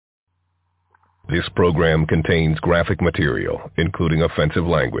This program contains graphic material, including offensive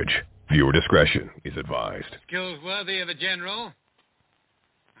language. Viewer discretion is advised. Skills worthy of a general.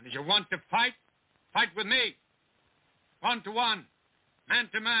 And if you want to fight, fight with me. 1-to-1,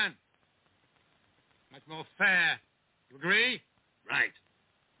 man-to-man. Much more fair. You agree? Right.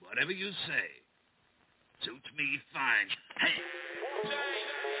 Whatever you say. Suits me fine. Hey.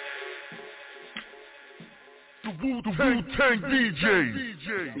 The Wu-Tang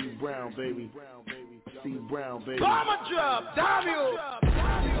DJ. C Brown, baby. C Brown, baby. Bomber drop, Daniel.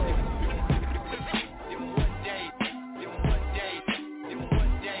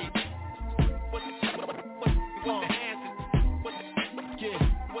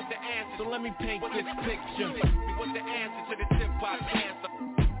 So let me paint this picture. What's the answer to the hip-hop cancer?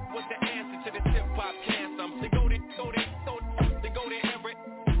 What's the answer to the hip-hop cancer? They go to Everett.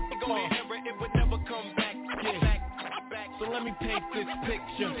 They go to Everett. It would never come back. Back. So let me paint this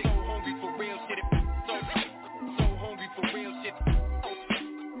picture. So hungry for real shit. So hungry for real shit.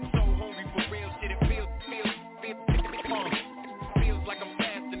 So hungry for real shit. It feels like I'm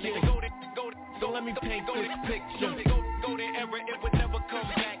fasting. Nigga, go to. So let me paint this picture. Go to Everett. It would never come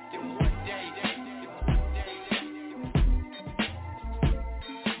back.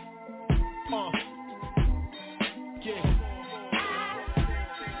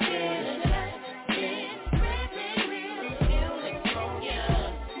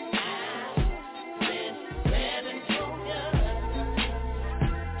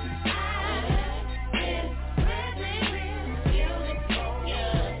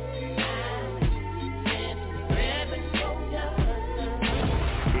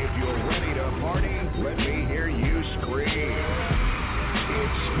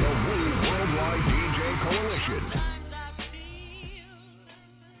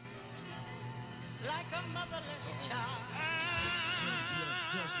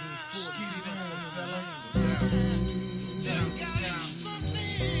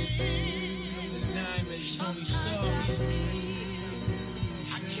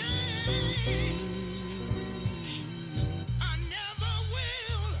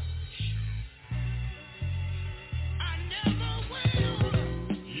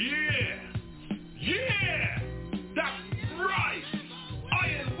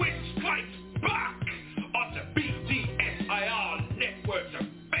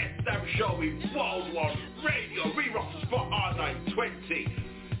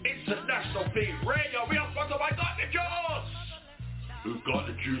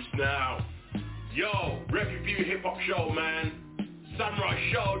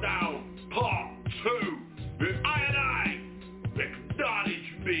 SHODOWN Part 2 with I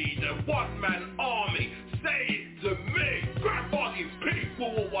acknowledge me, the one-man army. Say it to me. Grandfather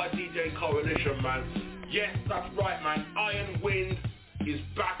people worldwide DJ Coalition, man. Yes, that's right, man. Iron Wind is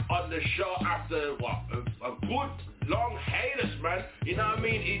back on the show after what a good long hiatus, man. You know what I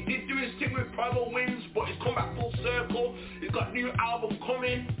mean? He did do his thing with Primal Winds, but he's come back full circle. He's got a new album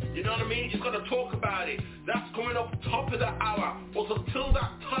coming. You know what I mean? He's got to talk about it. That's coming up top of the hour. But until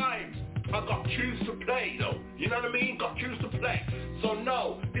that time, I've got tunes to play, though. You know what I mean? Got tunes to play. So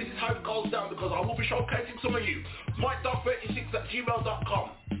no, this is how it goes down because I will be showcasing some of you.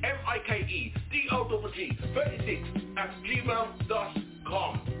 Mike.36@gmail.com.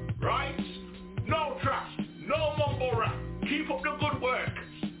 MikeDOGG36@gmail.com. Right? No trash, no mumble rap. Keep up the good work.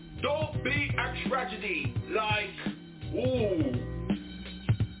 Don't be a tragedy like, who's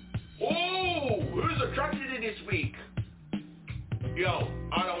a tragedy this week? Yo,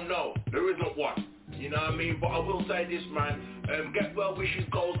 I don't know. There isn't one. You know what I mean? But I will say this, man. Get well wishes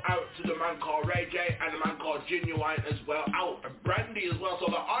goes out to the man called Ray J and the man called Genuine as well. Out and Brandy as well. So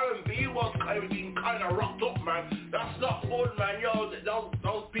the R&B was being kind of rocked up, man. That's not good, man. Yo,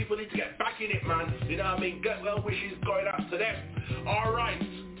 those people need to get back in it, man. You know what I mean? Get well wishes going out to them. Alright.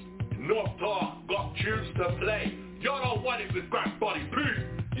 North Talk got tunes to play. Y'all don't want it with Grand Body P.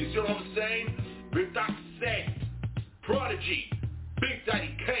 You see what I'm saying? With that said, Prodigy, Big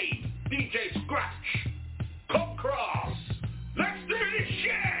Daddy Kane, DJ Scratch, come cross. Let's do this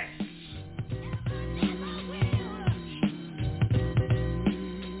shit!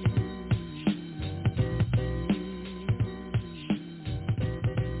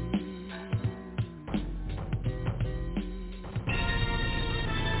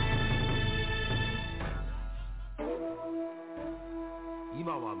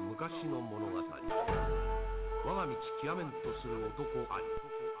 Now は昔の物語。我が道極めんとする男あり。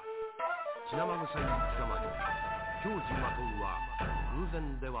血生臭い貴様に矜持まとうは偶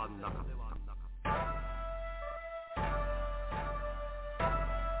然ではなかった。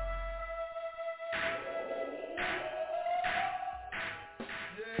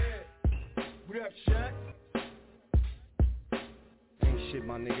What up, Shaq? Ain't shit,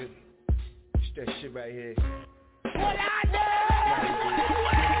 my nigga. It's that shit right here. What I do?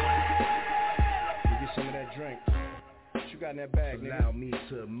 You get some of that drink. What you got in that bag, nigga? Allow me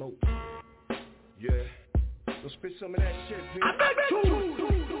to emote. Yeah. Go spit some of that shit, bitch.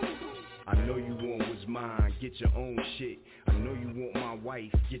 I know you want what's mine, get your own shit. I know you want my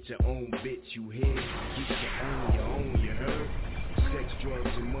wife, get your own bitch. You hear? Get your own, you heard? Sex, drugs,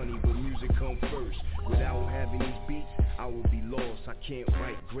 and money, but music come first. Without having these beats, I will be lost. I can't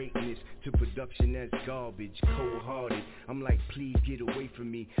write greatness to production that's garbage. Cold-hearted, I'm like, please get away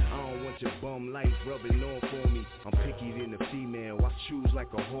from me. I don't want your bum life rubbing off on me. I'm picky than a female, I choose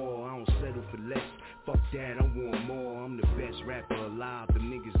like a whore. I don't settle for less, fuck that, I want more. I'm the best rapper alive, the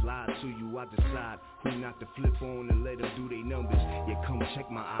niggas lie to you. I decide who not to flip on and let them do their numbers. Yeah, come check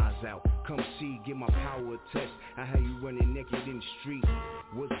my eyes out, come see, get my power a test. I how you running naked in the street.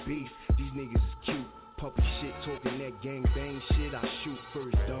 What's beef? These niggas is cute. Puppy shit, talking that gang bang shit. I shoot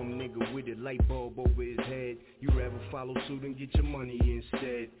first, dumb nigga with a light bulb over his head. You rather follow suit and get your money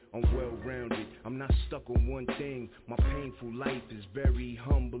instead. I'm well-rounded, I'm not stuck on one thing. My painful life is very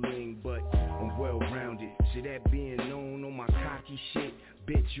humbling, but I'm well-rounded. See that being known on my cocky shit?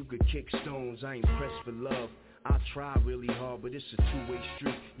 Bitch, you could kick stones, I ain't pressed for love. I try really hard, but it's a two-way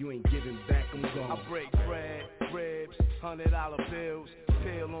street. You ain't giving back, I'm gone. I break bread, ribs, $100 bills,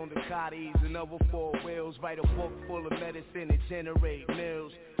 pill on the cotties and over 4 wheels. Write a book full of medicine and generate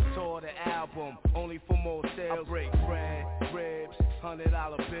meals. Tour the album, only for more sales. I break bread, ribs,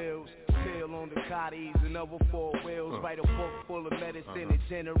 $100 bills, pill on the cotties and over 4 wheels. Write a book full of medicine and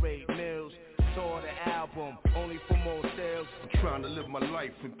generate meals. Tour the album, only for more sales. I'm trying to live my life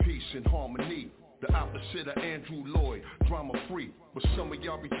in peace and harmony. The opposite of Andrew Lloyd, drama free. But some of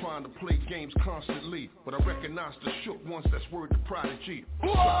y'all be trying to play games constantly. But I recognize the shook ones, that's word to Prodigy.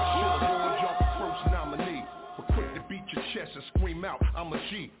 So I should've warned y'all the first nominee. But quick to beat your chest and scream out, I'm a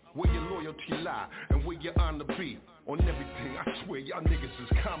G. Where your loyalty lie and where your honor be. On everything, I swear y'all niggas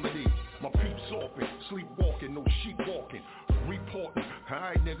is comedy. My peeps open, sleepwalking, no sheep walking. Reporting,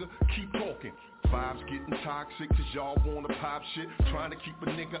 alright nigga, keep talking. Vibes getting toxic cause y'all wanna pop shit. Trying to keep a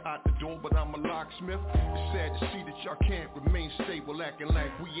nigga out the door but I'm a locksmith. It's sad to see that y'all can't remain stable. Acting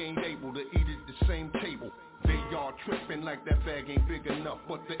like we ain't able to eat at the same table. They y'all tripping like that bag ain't big enough.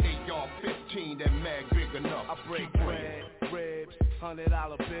 But the AR-15, that mag big enough. I break bread, ribs,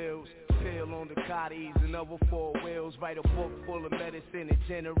 $100 bills, pill on the cotties and over 4 wheels. Write a book full of medicine and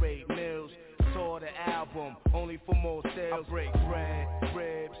generate meals. Tour the album, only for more sales. I break bread,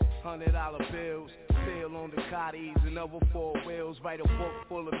 ribs, $100 bills, pill on the cotties and over 4 wheels. Write a book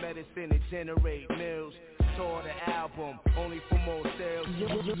full of medicine and generate meals. Tour the album, only for more sales.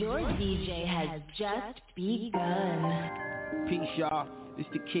 Your DJ has just begun. Peace, y'all. This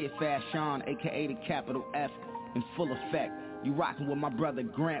the kid FASHAWN, aka the capital F, in full effect. You rockin' with my brother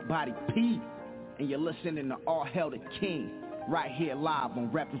Grant Body P, and you're listening to All Hail the King, right here live on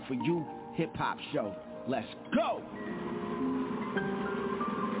RePPiN4U Hip Hop Show. Let's go!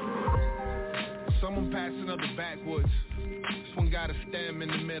 Someone passing up the backwoods. This one got a stem in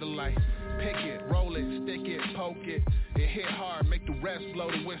the middle like pick it, roll it, stick it, poke it. It hit hard, make the rest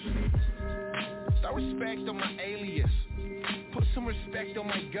blow the whistle. Start respect on my alias. Put some respect on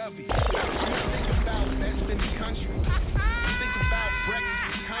my govy. Think about best in the country. Think about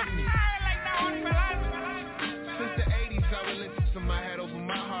breakfast and company. Since the 80s I relented my head over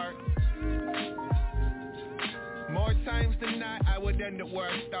my heart. More times than not I would end up where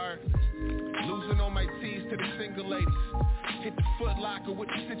I start. Losing all my T's to the single ladies. Hit the Foot Locker with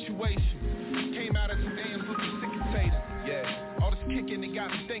the situation. Came out of some AMs looking sick and tater. Yeah, all this kicking it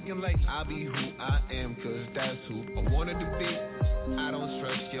got me thinking like I'll be who I am cause that's who I wanted to be. I don't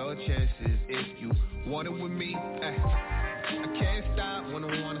trust your chances if you want it with me. I can't stop when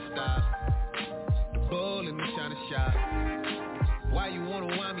I wanna stop. The bull in the shiny shop. Why you wanna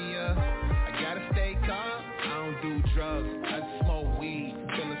wind me up? I gotta stay calm. I don't do drugs. I just smoke weed.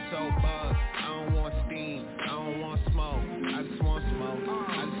 Feeling so buzzed. I don't want steam. I don't want smoke. I just want smoke.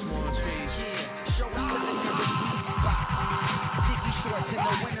 I just want trees. Show us how to get the sweet spot. Sticky shorts in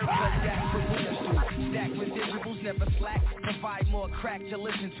the winter cause that's what winners do. Stack residuals, never slack. Provide more crack to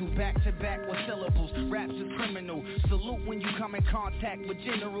listen to. Back to back with syllables. Raps is criminal. Salute when you come in contact with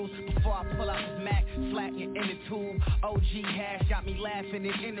generals. Before I pull out this Mac, flatten in the tube. OG hash got me laughing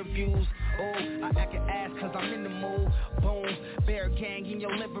in interviews. Oh, I act an ass cause I'm in the mood. Boom, bear gang in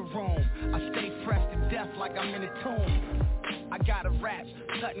your living room. I stay fresh to death like I'm in a tomb. I got a rap,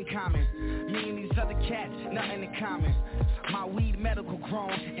 nothing common. Me and these other cats, nothing in common. My weed medical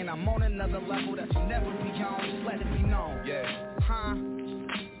grown, and I'm on another level that's never beyond. Just let it be known. Yeah. Huh?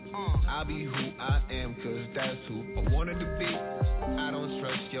 I'll I'll be who I am, cause that's who I wanted to be. I don't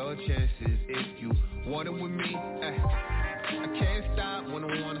trust your chances if you want it with me. I can't stop when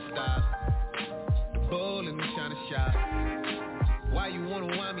I wanna stop. The bull in me tryna shot. Why you wanna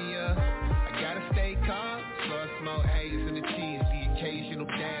wind me up? I gotta stay calm, so I smoke haze and the cheese. The occasional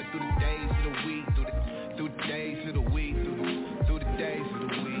dab through the days of the week, through the days of the week, through the days of the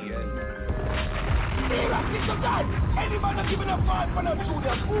week, yeah. Any man not giving a fight for them to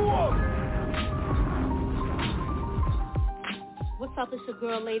them. What's up, it's your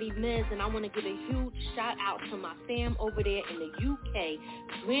girl Lady Miz, and I want to give a huge shout out to my fam over there in the UK,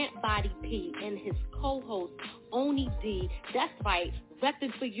 Grant Body P and his co-host Oni D. That's right,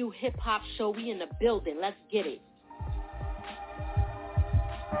 RePPiN4U hip hop show. We in the building. Let's get it.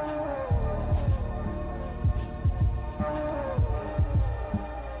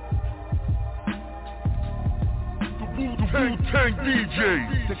 Tank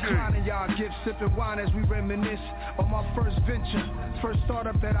DJ. Declining y'all gifts, sipping wine as we reminisce on my first venture, first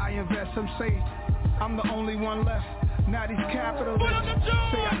startup that I invest. Some say I'm the only one left. Now these capitalists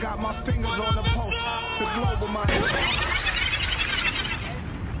say I got my fingers on the pulse. The global mind.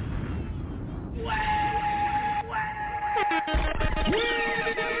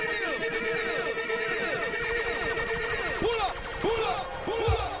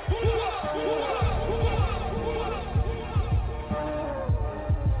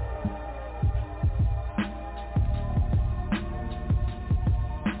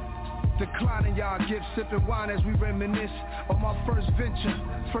 Declining y'all gifts, sipping wine as we reminisce on my first venture,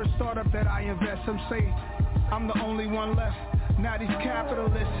 first startup that I invest. Some say I'm the only one left. Now these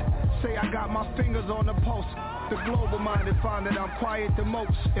capitalists say I got my fingers on the pulse. The global minded find that I'm quiet the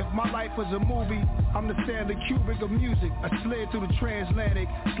most. If my life was a movie, I'm the Stanley Kubrick of music. I slid through the transatlantic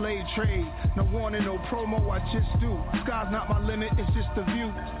slave trade. No warning, no promo, I just do. Sky's not my limit, it's just a view.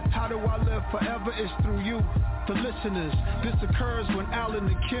 How do I live forever? It's through you. The listeners, this occurs when Alan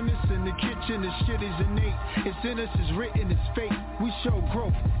the chemist in the kitchen, the shit is innate. It's in us, it's written, it's fate. We show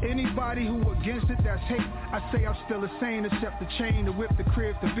growth. Anybody who against it, that's hate. I say I'm still the same, except the chain, the whip, the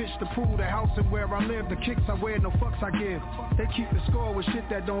crib, the bitch, the pool, the house, and where I live, the kicks I wear, no fucks I give. They keep the score with shit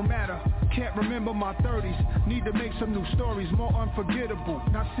that don't matter. Can't remember my 30s. Need to make some new stories, more unforgettable.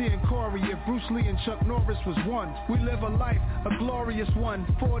 Not seeing Corey if Bruce Lee and Chuck Norris was one. We live a life, a glorious one.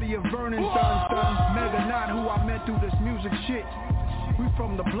 40 of Vernon done. Mega not who I met through this music shit. We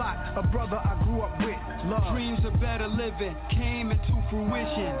from the block, a brother I grew up with. Love. Dreams of better living came into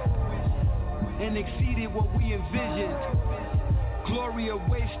fruition and exceeded what we envisioned. Glory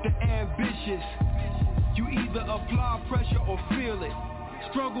awaits the ambitious. You either apply pressure or feel it.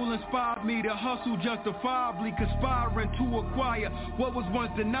 Struggle inspired me to hustle justifiably, conspiring to acquire what was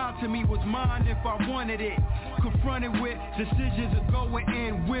once denied to me was mine if I wanted it. Confronted with decisions of going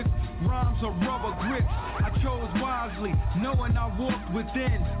in with rhymes of rubber grips. I chose wisely, knowing I walked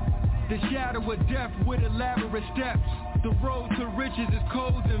within the shadow of death with elaborate steps. The road to riches is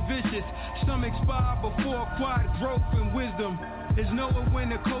cold and vicious. Some expire before quiet growth and wisdom. Is knowing when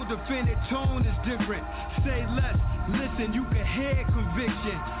the co-defendant tone is different. Say less, listen, you can hear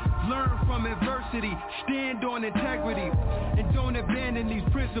conviction. Learn from adversity, stand on integrity, and don't abandon these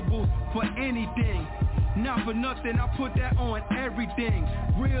principles for anything. Not for nothing, I put that on everything.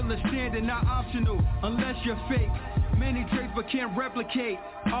 Real is standing, not optional, unless you're fake. Many traits but can't replicate.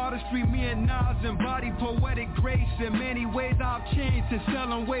 Artistry, me and Nas embody poetic grace. In many ways I've changed. Since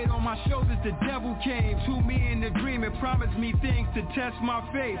selling weight on my shoulders, the devil came to me in a dream and promised me things to test my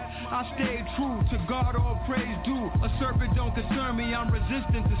faith. I stayed true, to God all praise due. A serpent don't concern me, I'm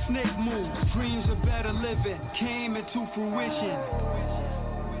resistant to snake moves. Dreams of better living came into fruition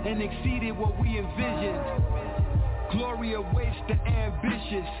and exceeded what we envisioned. Glory awaits the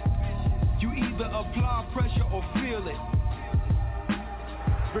ambitious. You either apply pressure or feel it.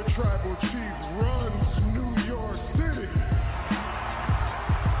 The tribal chief runs New York City.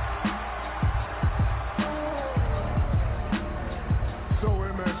 So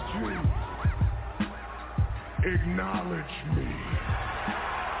MSG, acknowledge me.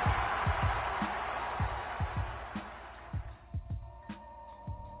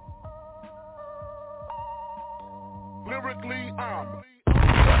 Lyrically, I'm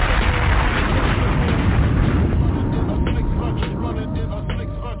running in a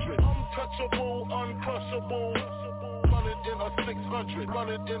 600, untouchable, uncrushable. Running in a 600,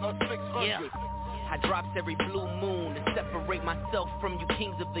 running in a 600. Yeah. I drops every blue moon to separate myself from you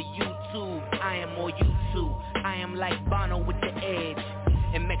kings of the YouTube. I am more YouTube. I am like Bono with the edge.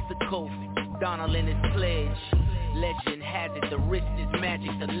 In Mexico, Donald in his pledge. Legend has it, the wrist is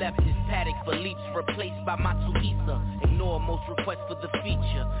magic. The left is paddock for leaps replaced by Matsuhisa. Ignore most requests for the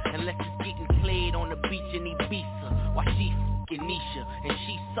feature and unless it's getting played on the beach in Ibiza. While she f***ing Nisha, and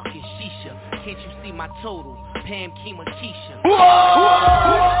she sucking Shisha. Can't you see my total? Pam, Kima, Keisha.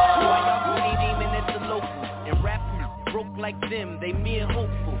 Why y'all ain't aiming at the locals? And rap broke like them, they mere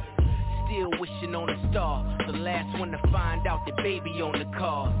hopeful. Still wishing on a star. The last one to find out the baby on the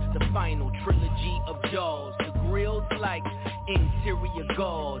cars. The final trilogy of Jaws. The grill's like interior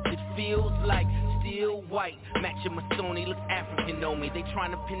gauze. It feels like steel white. Matching my Sony, looks African on me. They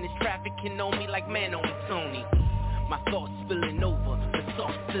trying to pin this trafficking on me like man on Sony. My thoughts spilling over, the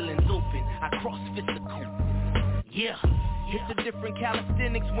soft ceilings open. I cross physical. Yeah, it's a different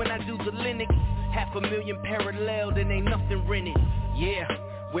calisthenics when I do the Linux. 500,000 parallel, then ain't nothing rented. Yeah,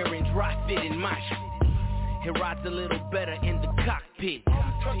 wearing dry fit in my shit. It rides a little better in the cockpit.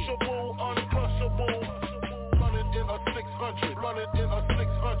 Untouchable, uncrushable. Run it in a 600. Run it in a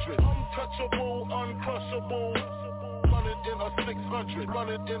 600. Untouchable, uncrushable. Run it in a 600. Run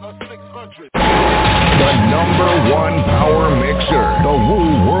it in a 600. The number one power mixer, the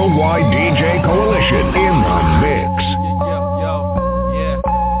Woo Worldwide DJ Coalition in the mix.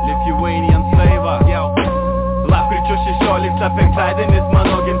 Lithuanian flavor, Lapkričio 16 penktadienis,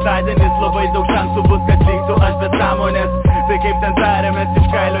 mano gimtadienis. Labai daug šansų bus, kad liksiu aš be sąmonės. Tai kaip ten tarėmės, iš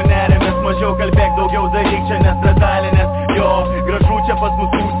kailio nerėmės. Mažiau kalbėk, daugiau daryk čia nestradalinės. Jo, gražu čia pas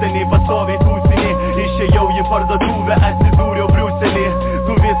mus užsienį, pastoviai tūsinį. Išėjau į parduotuvę, atsidūriau Briuselį.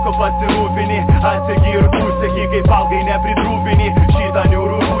 Tu visko pasirūpini, atsegi ir užseki, kaip augai nepridrūpini. Šitą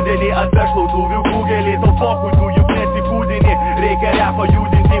niūrų rudenį atveš lautuvių kugelį. Tau pokui, tu juk nesikūdini. Reikia repą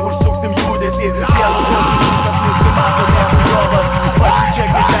judinti, užsuksim judesį. Sielų klausytas nusimato neapjovas.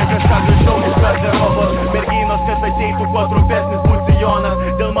 Pasičiakit ten kažką gražiau iš garderobo. Merginos, kad ateitų kuo trumpesnis bucijonas.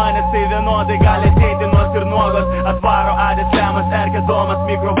 Dėl manęs tai vienodai gali ateiti nors ir nuogos. Atvaro Adės Lemas, Erkedomas,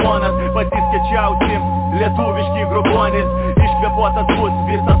 mikrofonas. Patys kečiausi, lietuviški grubonis. Iškvėpuotas bus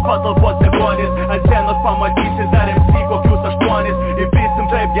visas patalpos degonis. Ant scenos pamatysi dar MC kokius 8. Įpisim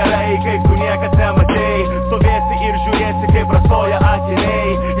taip gerai, kaip tu niekad nematei. Stovėsi ir žiūrėsi, kaip prastoja akiniai.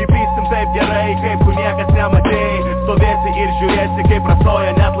 Įpisim taip gerai, kaip tu niekad nematei. Stovėsi ir žiūrėsi, kaip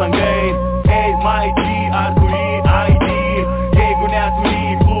prastoja net langai. Hey, my G, ar turi ID? Jeigu neturi,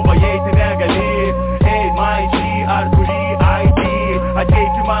 klubą įeiti negali. Hey, my G, ar turi ID?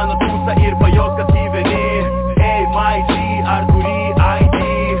 Ateik į mano tūsą ir pajaus, kad gyveni. Hey, my G, ar turi ID?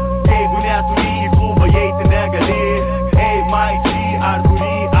 Jeigu neturi, klubą įeiti negali. Hey, my G, ar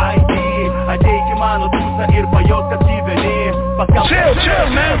turi ID? Ateik į mano tūsą ir pajaus, kad gyveni. Chill,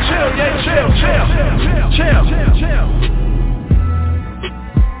 man, chill, yeah, chill.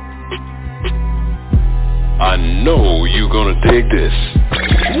 I know you gonna dig this.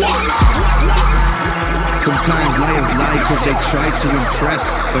 Sometimes liars lie cause they try to impress.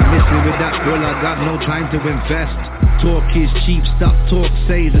 But miss me with that girl, I got no time to invest. Talk is cheap, stop talk,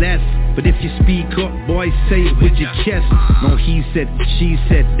 say less. But if you speak up, boy, say it with your chest. No he said, she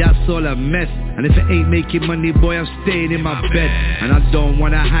said, that's all a mess. And if it ain't making money, boy, I'm staying in my bed. And I don't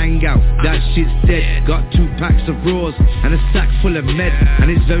wanna hang out, that shit's dead. Got 2 packs of raws and a sack full of med. And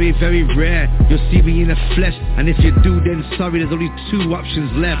it's very, very rare you'll see me in the flesh. And if you do, then sorry, there's only 2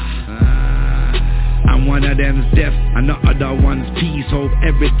 options left. And one of them's deaf, and the other one's peace. Hope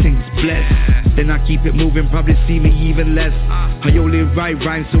everything's blessed. Then I keep it moving, probably see me even less. I only write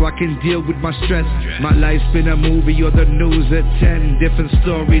rhymes so I can deal with my stress. My life's been a movie or the news at 10. Different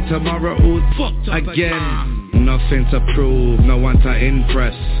story tomorrow, who's fucked up again. Nothing to prove, no one to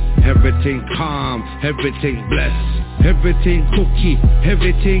impress. Everything calm, everything blessed. Everything cookie,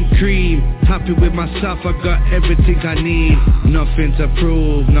 everything cream. Happy with myself, I got everything I need. Nothing to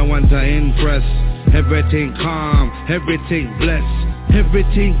prove, no one to impress. Everything calm, everything blessed.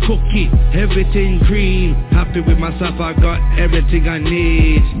 Everything cookie, everything cream. Happy with myself, I got everything I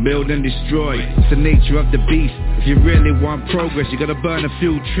need. Build and destroy, it's the nature of the beast. If you really want progress, you gotta burn a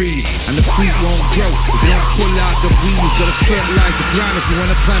few trees. And the fruit won't grow if you don't pull out the weeds. Gotta fertilize the ground if you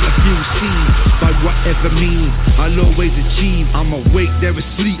wanna plant a few seeds. By whatever means, I'll always achieve. I'm awake, they're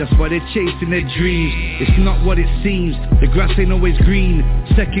asleep, that's why they're chasing their dreams. It's not what it seems, the grass ain't always green.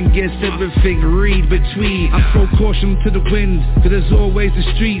 Second guess everything, read between. I throw caution to the wind, cause there's always the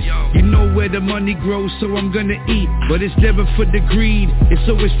streets. You know where the money grows, so I'm gonna eat. But it's never for the greed, it's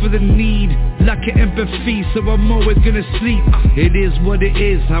always for the need. Lack of empathy, so I'm always gonna sleep. It is what it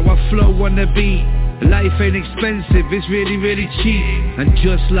is, how I flow on the beat. Life ain't expensive, it's really, really cheap. And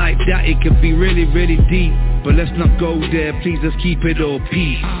just like that, it can be really, really deep. But let's not go there, please, let's keep it all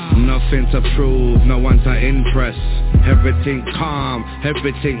peace. Nothing to prove, no one to impress. Everything calm,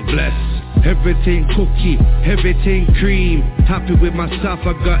 everything blessed. Everything cookie, everything cream. Happy with myself,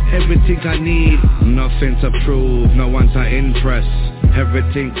 I got everything I need. Nothing to prove, no one to impress.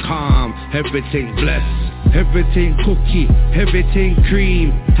 Everything calm, everything blessed, everything cookie, everything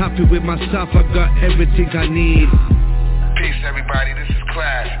cream. Happy with myself, I got everything I need. Peace everybody, this is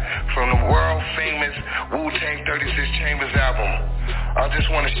Clash from the world famous Wu-Tang 36 Chambers album. I just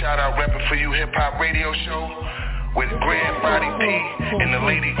want to shout out RePPiN4U Hip Hop Radio Show with Grand Body P and the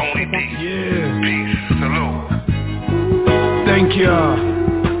Lady Only D. Yeah. Peace, salute. Thank y'all.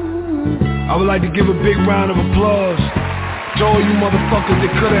 I would like to give a big round of applause to all you motherfuckers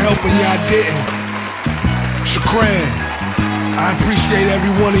that could have helped and y'all didn't. Shukran. I appreciate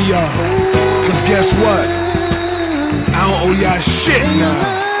every one of y'all. Cause guess what? I don't owe y'all shit now.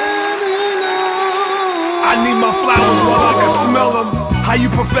 I need my flowers while I can smell them. How you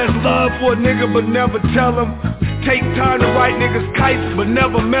profess love for a nigga but never tell him. Take time to write niggas kites but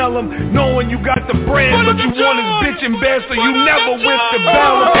never mail them. Knowing you got the brand but you want his bitch in bed so you never went to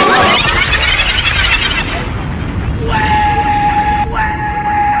bail him.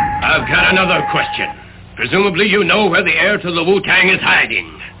 I've got another question. Presumably you know where the heir to the Wu-Tang is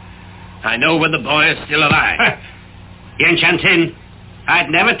hiding. I know where the boy is still alive. Yin Chantin, I'd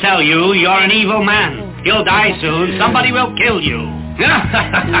never tell you you're an evil man. You'll die soon. Somebody will kill you.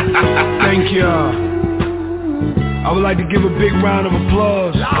 Thank you. I would like to give a big round of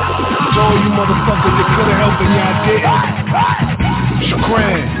applause to all you motherfuckers that could have helped and y'all didn't.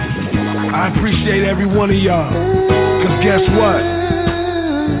 Shukran. I appreciate every one of y'all. Cause guess what?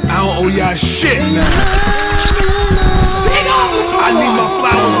 I don't owe y'all shit now. I need my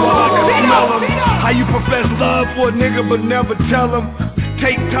flowers while I can smell them. How you profess love for a nigga but never tell him.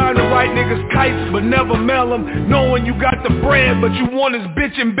 Take time to write niggas kites but never mail them. Knowing you got the brand but you want his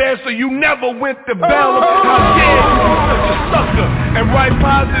bitch in bed so you never went to bail him. How dare you be such a sucker and write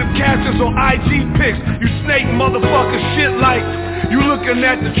positive captions on IG pics. You snake motherfucker shit like you looking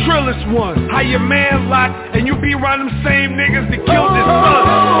at the Trillest one. How your man locked and you be around them same niggas that killed his son.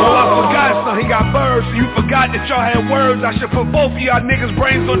 Oh, I forgot son, he got birds so you forgot that y'all had words. I should put both of y'all niggas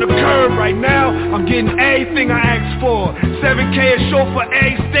brains on the curb right now. I'm getting everything I asked for. 7K a show for A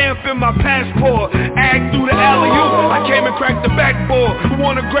stamp in my passport. Ag through the alley-oop, I came and cracked the backboard. Who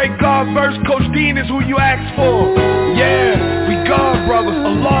want a great God verse? Coach Dean is who you asked for. Yeah, we God brothers,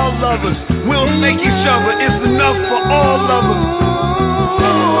 Allah lovers. We don't snake each other, it's enough for all of us.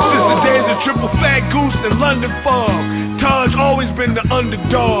 Since the days of Triple Fat Goose and London Fog, Taj always been the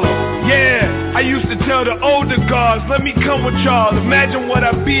underdog. Yeah, I used to tell the older guards, let me come with y'all. Imagine what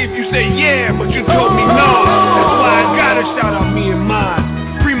I'd be if you say yeah, but you told me no. That's why I gotta shout out me and mine.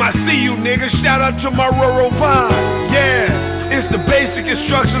 I see you niggas, shout out to my rural vine. Yeah, it's the basic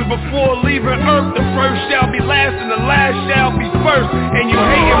instructions before leaving Earth. The first shall be last and the last shall be first. And you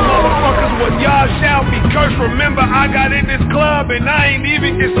hating motherfuckers, well y'all shall be cursed. Remember I got in this club and I ain't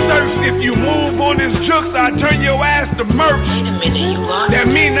even get searched. If you move on this jukes, I turn your ass to merch. That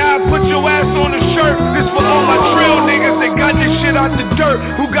mean I put your ass on a shirt. This for all my trail niggas that got this shit out the dirt.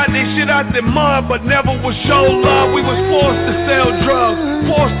 Who got this shit out the mud but never was show love. We was forced to sell drugs,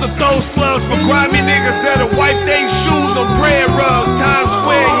 forced to throw slugs for grimy niggas that'll wipe they shoes on bread rugs. Times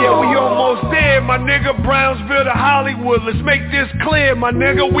Square, yeah, we almost there, my nigga. Brownsville to Hollywood, let's make this clear, my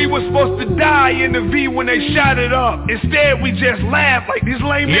nigga. We was supposed to die in the V when they shot it up. Instead, we just laughed like these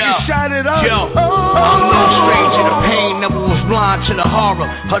lame niggas shot it up. Yo, I'm no stranger to pain, never was blind to the horror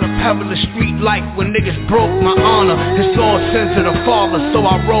of the perilous street life when niggas broke my honor. It's all sins of the father, so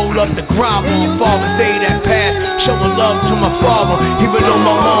I roll up the grind on Father's Day that passed, showing love to my father, even though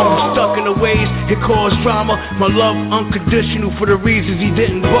my mom was stuck in the ways it caused drama. My love unconditional for the reasons he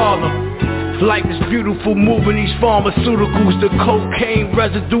didn't bother. Life is beautiful, moving these pharmaceuticals, the cocaine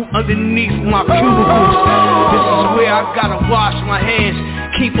residue underneath my cuticles. This is where I gotta wash my hands.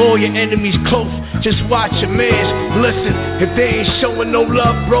 Keep all your enemies close, just watch your mans. Listen, if they ain't showing no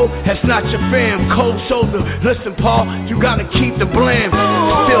love, bro, that's not your fam. Cold shoulder, listen, Paul, you gotta keep the blame.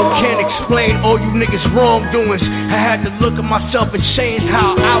 Still can't explain all you niggas wrongdoings. I had to look at myself and change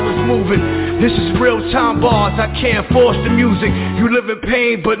how I was moving. This is real time bars, I can't force the music. You live in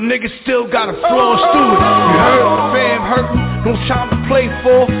pain, but niggas still gotta floss through it. You heard the fam hurting, no time to play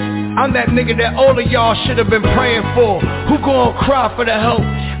for. I'm that nigga that all of y'all should have been praying for. Who gon' cry for the help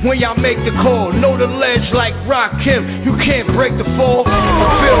when y'all make the call? Know the ledge like Rock Kim, you can't break the fall. I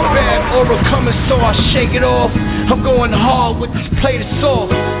feel bad, aura coming so I shake it off. I'm going hard with this play it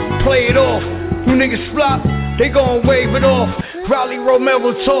soft, play it off. You niggas flop, they gon' wave it off. Raleigh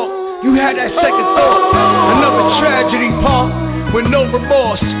Romero talk, you had that second thought. Another tragedy, Paul, with no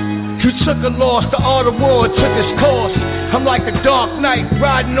remorse. You took a loss, the art of war took its course. I'm like a dark knight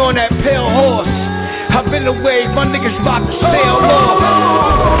riding on that pale horse. I've been away, my niggas about to sail off.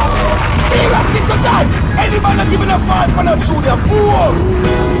 be rocking tonight. Any man that giving a fight for the shoot them fool.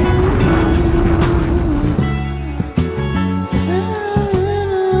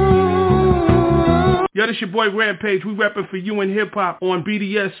 Yo, this your boy Rampage. We repping for you in hip-hop on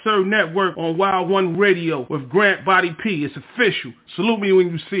BDSIR Network on Wild One Radio with Grant Body P. It's official. Salute me when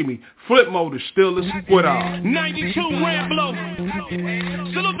you see me. Flip mode is still the squid out. 92 Ramplo.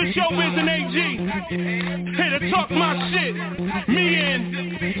 Salute the showbiz and AG. Here to talk my shit. Me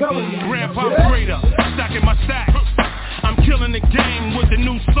and Grandpa Greater. Stacking my stacks. I'm killing the game with the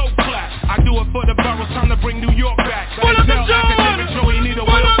new soul clap. I do it for the boroughs, time to bring New York back. What up, tell academic Joey need a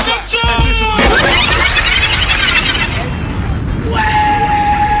wheel clap. And this is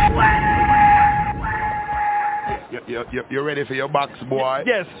You ready for your box, boy?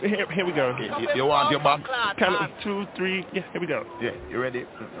 Yes, here we go. You want your box? Count of 2, 3, yeah, here we go. Yeah, you ready?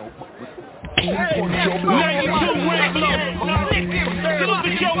 92 Ramplo. Salute the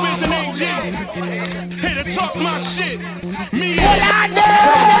showbiz and AG. Here to talk my shit. Me and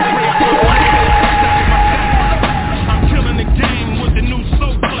I'm killing the game with the new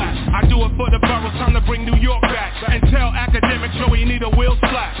soul clap. I do it for the boroughs, time to bring New York back. And tell academic Joey need a wheel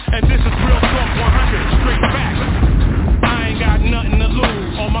slap. And this is real talk 100, straight back. I ain't got nothing to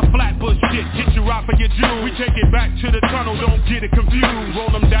lose. On my flatbush shit, get you right for your jewels. We take it back to the tunnel, don't get it confused. Roll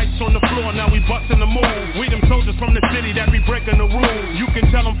them dice on the floor, now we bustin' the move. We them soldiers from the city that be breaking the rules. You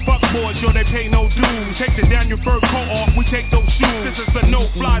can tell them fuck boys, yo, they pay no dues. Take the Daniel fur coat off, we take those shoes. This is a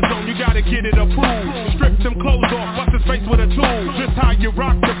no-fly zone, you gotta get it approved. Strip them clothes off, bust his face with a tool. This how you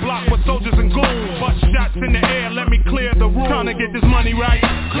rock the block with soldiers and goons. Bust shots in the air, let me clear the room. Time to get this money right,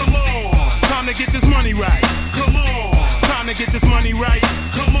 come on. Time to get this money right, come on. Time to get this money right,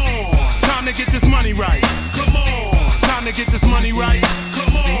 come on. Time to get this money right, come on. Time to get this money right,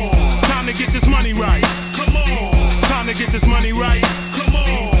 come on. Time to get this money right, come on. Time to get this money right, come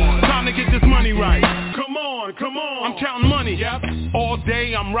on. Time to get this money right, come on, come on. I'm counting money, yep. All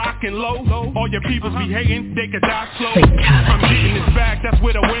day I'm rocking low. All your peoples be hating, they could die slow. I'm getting this back, that's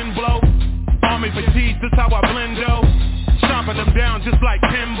where the wind blow. Army fatigues, that's how I blend though. Chopping them down just like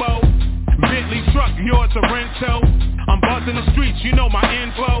Kimbo. Bentley truck, yours a rental. I'm buzzing the streets, you know my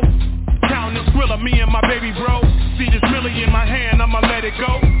info. Counting this thriller, me and my baby bro. See this milli in my hand, I'ma let it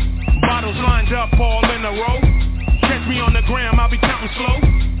go. Bottles lined up all in a row. Catch me on the gram, I'll be counting slow.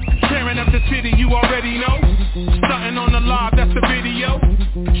 Tearing up the city, you already know. Stunting on the live, that's the video.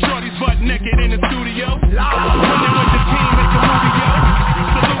 Shorty's butt naked in the studio. Running with the team, it's the movie, yo.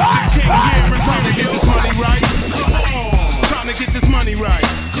 Salute the king, yeah, and time to get this money right. Come on. Time to get this money right.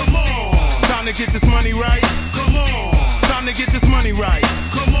 Come on. Time to get this money right. Come on. Time to get this money right.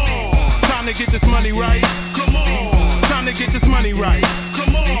 Come on. Time to get this money right. Come on. Time to get this money right.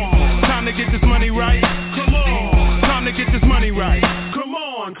 Come on. Time to get this money right. Come on. Time to get this money right. Come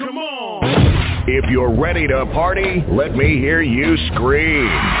on, come on. If you're ready to party, let me hear you scream.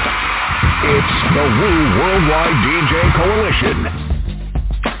 It's the Woo Worldwide DJ Coalition.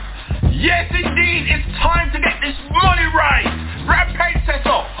 Yes, indeed, it's time to get this money right. Rampage says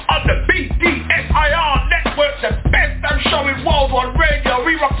so on the BDSIR network, the best damn show in worldwide radio.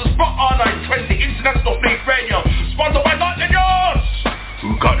 We rock the spot on 920 International Fleet Radio, sponsored by Underdawgz.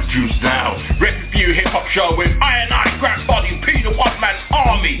 Who got the juice now? RePPiN4U hip-hop show with I, Grant Body P, the one-man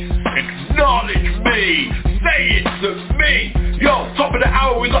army. Acknowledge me. Say it to me. Yo, top of the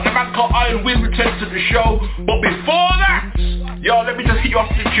hour, we got the man called Iron Will return to the show. But before that, yo, let me just hit you off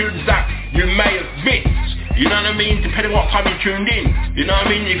the tunes that you may have missed. You know what I mean? Depending on what time you tuned in. You know what I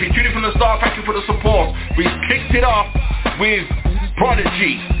mean? If you tuned in from the start, thank you for the support. We kicked it off with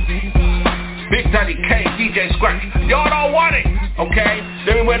Prodigy, Big Daddy K, DJ Scratch. Y'all don't want it, okay?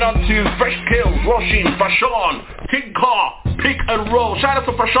 Then we went on to Fresh KILS, ROSHIN, FASHAWN, Car, Pick and Roll. Shout out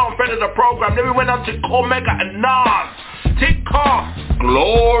to FASHAWN, friend of the program. Then we went on to CORMEGA and Nas. Car,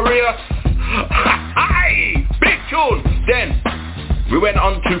 Glorious. Big tune. Then we went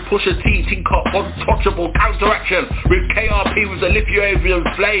on to PUSHA T, Untouchable, Counteraction with KRP with the Lithuanian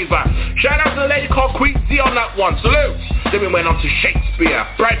Flava. Shout out to the lady called Queen Z on that one. Salute. Then we went on to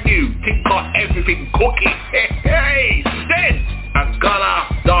SHAKEZPEARE, brand new, Tinker, Everything, Cookie. Hey. Then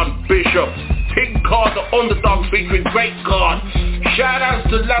AGALLAH, Don Bishop, Tinker, the Underdawgz featuring Great God. Shout out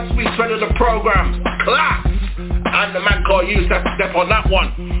to last week's friend of the program, Class. And the man called you, step on that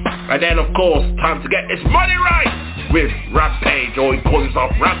one. And then of course, time to get this money right. with Rampage, or he calls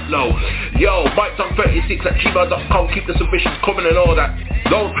himself Ramplo. Yo, Mike36 at gmail.com, keep the submissions coming and all that.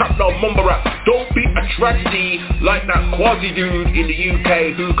 No trap, no mumble rap. Don't be a tragedy like that Quasi dude in the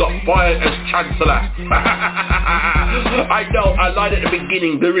UK who got fired as Chancellor. I know, I lied at the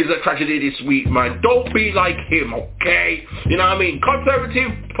beginning, there is a tragedy this week, man. Don't be like him, okay? You know what I mean?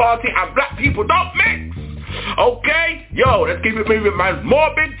 Conservative Party and black people don't mix. Okay? Yo, let's keep it moving, man. More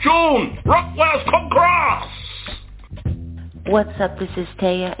big tune. ROCKWELZ, come cross. What's up? This is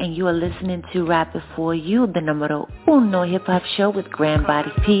Taya, and you are listening to RePPiN4U, the numero uno hip-hop show with Grand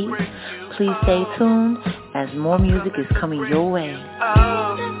Body P. Please stay tuned as more music is coming your way.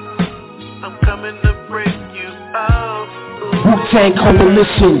 I'm coming to break you out. Wu-Tang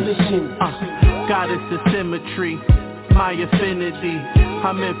Coalition. Goddess of symmetry, my affinity.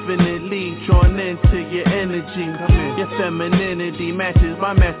 I'm infinitely drawn into your energy. Your femininity matches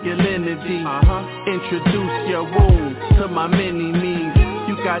my masculinity. Introduce your womb to my mini-me's.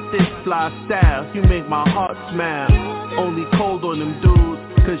 You got this fly style, you make my heart smile. Only cold on them dudes,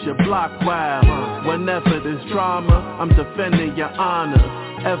 cause you're block wild. Whenever there's drama, I'm defending your honor.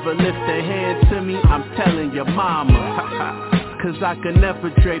 Ever lift a hand to me, I'm telling your mama. Cause I can never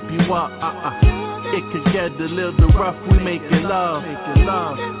drape you up. It could get a little rough, we making love.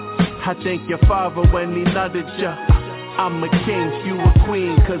 I thank your father when he nutted ya. I'm a king, you a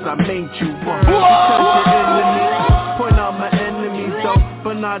queen, cause I made you one. Because your enemy, point out my enemies though,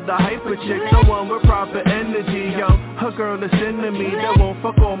 but not the hyper chick, the one with proper energy, yo. Her girl is into me, that won't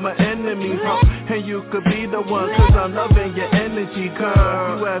fuck all my enemies, ho. And you could be the one, cause I'm loving your energy,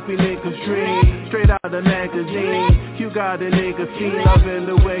 girl. You happy niggas dream, straight out the magazine. You got a nigga feel loving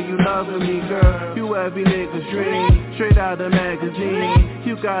the way you loving me, girl. You happy niggas dream, straight out the magazine.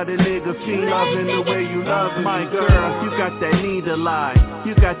 You got a nigga feel loving the way you loving my girl. You got that needle eye,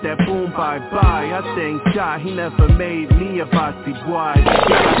 you got that boom bye-bye. I thank God he never made me a bossy boy.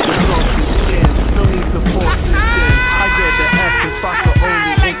 No need to force it in. I get the F if I could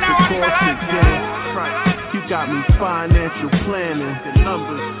only intercourse again. You got me financial planning, the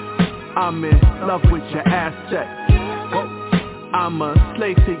numbers. I'm in love with your assets. I'm a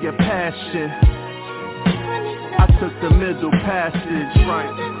slave to your passion. I took the middle passage,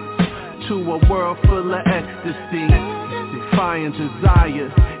 to a world full of ecstasy, defying desire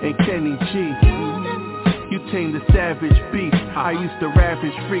and Kenny G. You tame the savage beast. I used to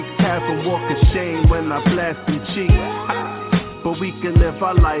ravage freaks, have them walk ashamed when I blast them cheeks. But we can live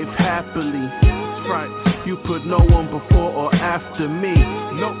our life happily. You put no one before or after me.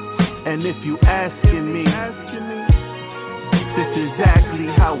 And if you asking me, this is exactly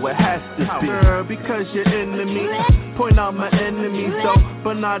how it has to be. Girl, because you're into me, point out my enemies though,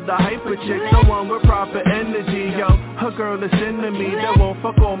 but not the hyper chick, the one with proper energy, yo. Her girl is into me, that won't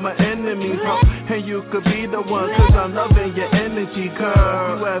fuck all my enemies, ho. And you could be the one, cause I'm loving your energy,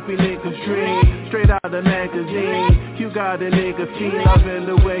 girl. You happy niggas dream, straight out the magazine. You got a nigga feel loving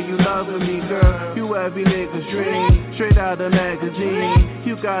the way you loving me, girl. You happy niggas dream, straight out the magazine.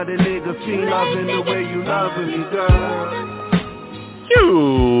 You got a nigga feel loving the way you loving me, girl.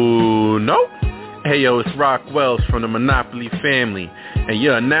 You know. Hey yo, it's ROCKWELZ from the Monopoly family, and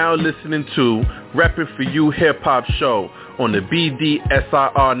you're now listening to RePPiN4U Hip Hop Show on the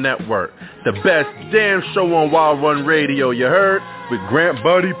BDSIR network, the best damn show on Wild Run Radio. You heard, with Grant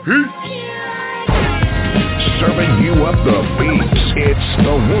Body P. Serving you up the beats. It's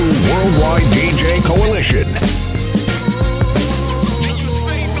the Woo Worldwide DJ Coalition.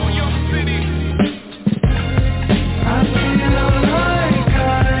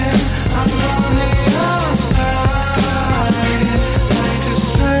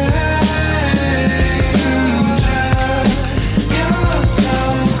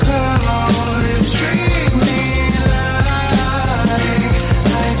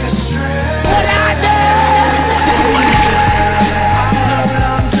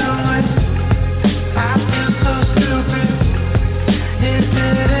 I feel so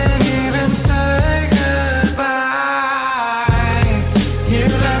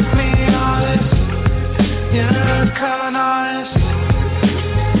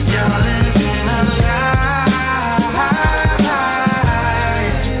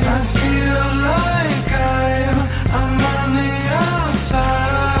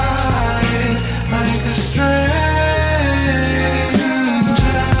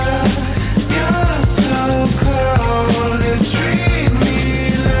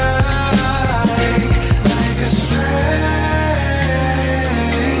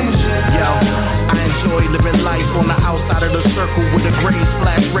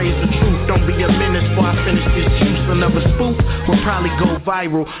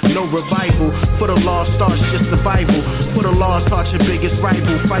viral, no revival. For the lost starts, just survival. For the lost heart, your biggest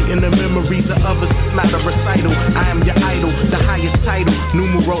rival. Fighting the memories of others, it's not a recital. I am your idol, the highest title,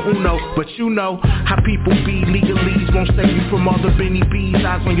 numero uno. But you know how people be. Legalese won't save you from all the Benny B's.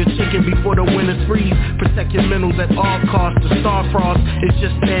 Eyes on your chicken before the winter freeze. Protect your mentals at all costs. The star frost is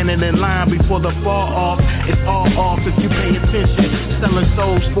just standing in line before the fall off. It's all off if you pay attention. Selling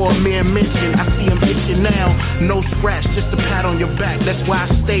souls for a mere mention. I see them itching now. No scratch, just a pat on your back. That's why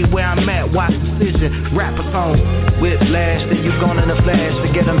I stay where I'm at. Watch decision, rappers home. Whiplash, then you gone in a flash.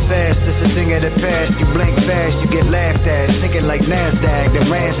 Forget them fast, it's a thing of the past. You blink fast, you get laughed at. Thinking like NASDAQ, the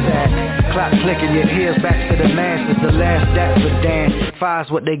ransack. Clock clicking, your ears back to the masses. The last that's for Dan. Five's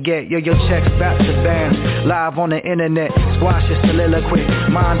what they get, yo, your checks back to bands. Live on the internet, squash your soliloquy.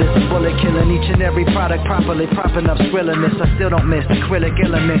 Mind is a bullet killing each and every product properly. Propping up squilliness, I still don't miss acrylic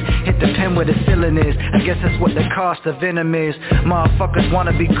element. Hit the pen where the ceiling is. I guess that's what the cost of venom is. Motherfuckers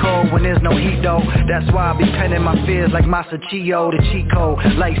wanna be cold when there's no heat though. That's why I be penning my fears like Masachio, the cheat code.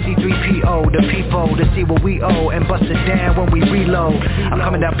 Like C3PO, the peephole, to see what we owe and bust it down when we reload. I'm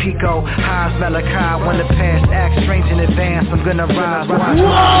coming down Pico, high as Malachi. When the past acts strange in advance, I'm gonna rise. No,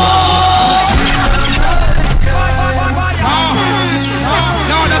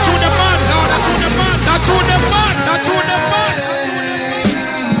 that's who the man. No, that's who the man. That's who the man. That's who the man.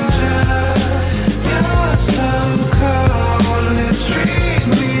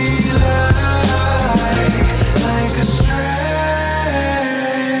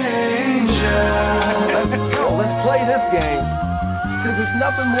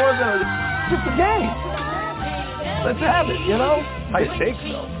 Nothing more than just a game. Let's have it, you know? High stakes,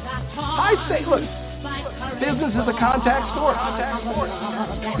 though. High stakes, look. Business is a contact sport.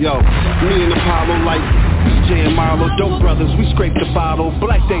 Yo, me and Apollo like BJ and Marlo, dope brothers, we scrape the bottle.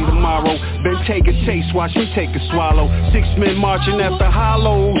 Black day tomorrow, then take a taste, watch me take a swallow. 6 men marching after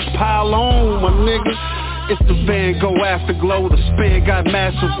hollows, pile on, my nigga. It's the Van Gogh afterglow, the span got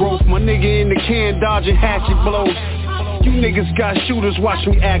massive growth. My nigga in the can dodging hatchet blows. You niggas got shooters, watch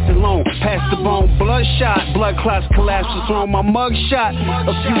me act alone. Pass the bone, bloodshot, blood clots collapses on my mug shot.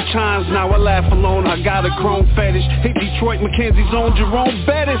 A few times now I laugh alone, I got a chrome fetish. Hit Detroit, Mackenzie's own Jerome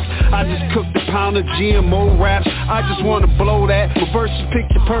Bettis. I just cooked a pound of GMO raps, I just wanna blow that. My verses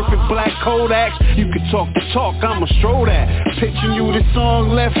picture perfect, black Kodaks. You can talk the talk, I'ma stroll that. Picturing you this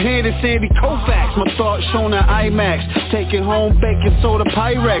song, left-handed Sandy Koufax. My thoughts shown at IMAX, taking home baking soda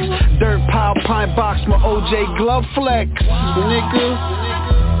Pyrex. Dirt pile, pine box, my OJ glove flex. Nigga,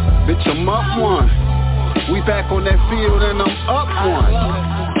 bitch, I'm up one. We back on that field and I'm up one.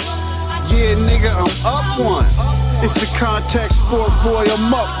 Yeah, nigga, I'm up one. It's a contact sport, boy,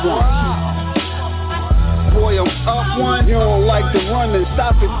 I'm up one. Boy, I'm up one. You don't like to run and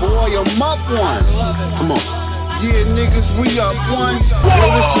stop it, boy, I'm up one. Come on. Yeah, niggas, we up one. Yo,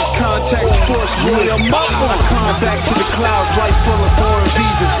 this is contact sports, boy, I'm up one. I back to the clouds, right full of foreign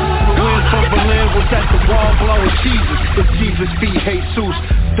visas. Wind from Berlin was at the wall blowing Jesus. If Jesus feed Jesus,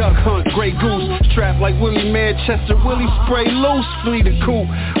 duck hunt, Grey Goose. Strapped like Willie Manchester, Willie spray loose. Flee the coop,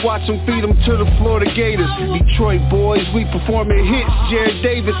 watch them feed them to the Florida Gators. Detroit boys, we performing hits, Jared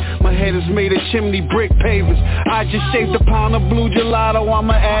Davis. My head is made of chimney brick pavers. I just shaved a pound of blue gelato,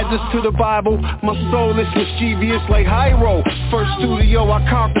 I'ma add this to the Bible. My soul is mischievous like Hyro. First studio, I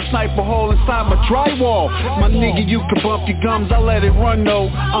carved a sniper hole inside my drywall. My nigga, you can bump your gums, I let it run though.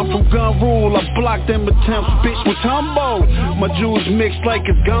 I'm from gun rule, I block them attempts, bitch with Tumbo. My jewels mixed like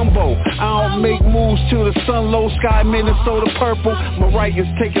it's gumbo. I don't make moves till the sun low, sky Minnesota purple. My writings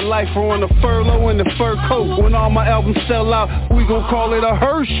taking life on a furlough in the fur coat. When all my albums sell out, we gon' call it a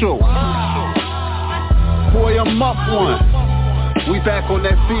Herschel. Boy, I'm up one. We back on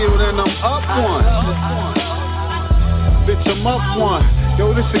that field and I'm up one. Bitch, I'm up one.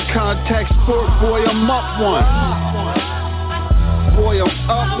 Yo, this is contact sport, boy, I'm up one. Boy, I'm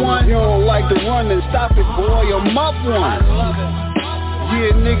up one. You don't like to run and stop it, boy, I'm up one.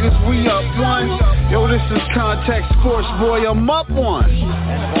 Yeah, niggas, we up one. Yo, this is contact sports, boy, I'm up one.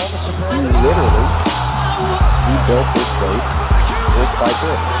 Literally, we built this place brick by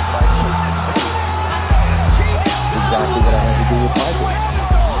brick. Exactly what I had to do with my brick.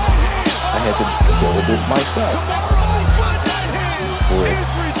 I had to build this myself. Brick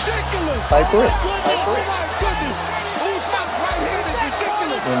by brick.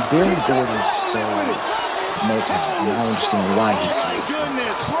 When Barry Gordon sold Motown, you don't understand why he sold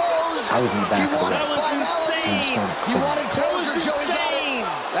it. I was in the back of the room and he started crying.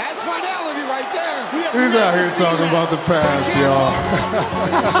 That's finality right there. He's out here talking about the past, y'all.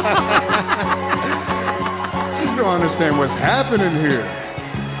 You don't understand what's happening here.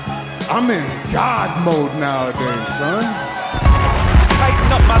 I'm in God mode nowadays, son. I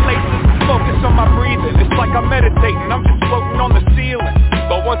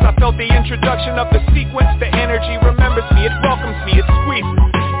introduction of the sequence, the energy remembers me, it welcomes me, it squeezes.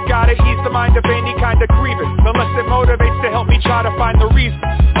 Gotta ease the mind of any kind of grievance, unless it motivates to help me try to find the reason.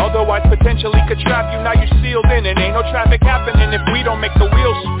 Otherwise potentially could trap you, now you're sealed in, and ain't no traffic happening if we don't make the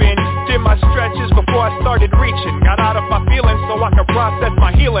wheels spin. Did my stretches before I started reaching, got out of my feelings so I could process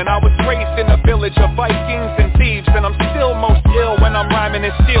my healing. I was raised in a village of Vikings and thieves, and I'm still most ill when I'm rhyming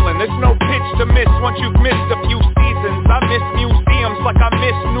and stealing. There's no pitch to miss once you've missed a few seasons. I miss museums like I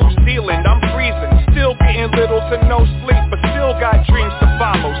miss New Zealand. I'm freezing, still getting little to no sleep, but still got dreams to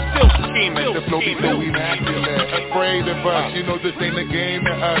follow, still scheming. If no people we afraid of us, you know this ain't a game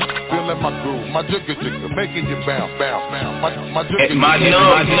to us. Feeling my groove, my jigger jigger, making you bounce, bounce, bounce. My jigger jigger,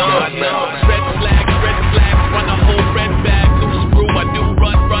 red flag, run a whole red bag, loose screw. I do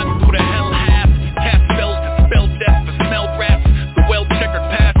run through the hell half. Cast spells to spell death, to smell rats. The well-checkered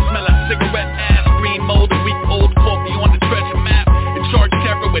path, smell a cigarette ass. Green mold, a week old coffee on the treasure map. In charge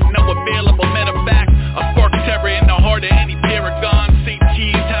terror with no available medevac. A spark terror in the heart of any paragon. Say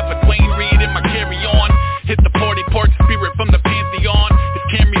cheese, have a Dwayne Reed in my carry-on. Hit the party part, spirit from the pantheon. His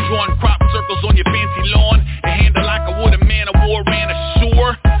Camry drawing crop circles on your fancy lawn. And handle like I would a man of war ran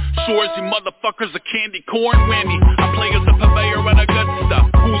ashore. Shores, you motherfuckers are candy corn whammy. I play as a purveyor of the good stuff.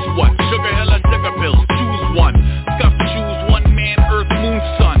 Who's what? Sugar hill or sugar pills? Choose one. Scuff choose one man, earth, moon,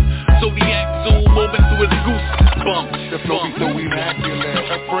 sun. Zodiac zoo moving through his goosebumps. If no people we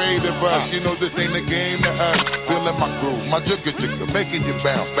afraid of us, you know this ain't a game to us. Feeling my groove, my jigger jigger, making you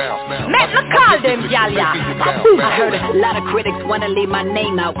bounce, bounce, bounce. Make me call them, y'all. I heard a lot of critics wanna leave my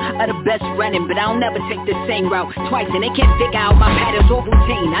name out of the best running, but I'll never take the same route twice, and they can't figure out my patterns or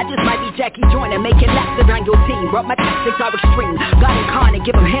routine. I just might be Jackie Joyner, making laps around your team, but my tactics are extreme. God and KANE,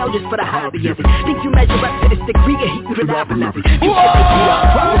 give them hell just for the hobby of it. Think you measure up to this degree of heat, you reliable of it. You drop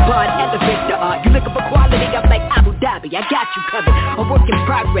a bar and elevate the art. You looking for quality, I'm like Abu Dhabi, I got you covered. A work in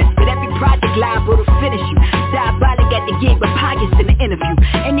progress, but every project liable to finish you. Diabolic at the gig, but pockets in the interview.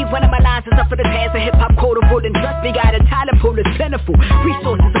 Any one of my lines is up for the hands of hip-hop quotable, and trust me, got a talent pool is plentiful.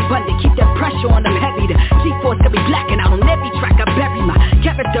 Resources abundant, keep that pressure on them heavy. The G-force can be blacking out on every track I bury. My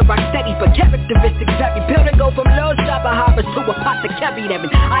character rock steady, but characteristics vary. Building go from low shopper harvest to a pot to carry them.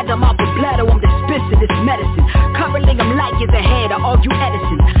 And I dumb out with blood, I'm dispensing this medicine. Currently I'm like is ahead of all you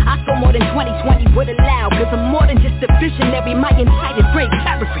Edison. I saw more than 2020 would allow, cause I'm more than just a visionary. My entitled brain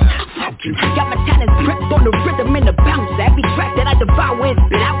paraphrase. Got my talents gripped on the rhythm and the bounce. Every track that I devour and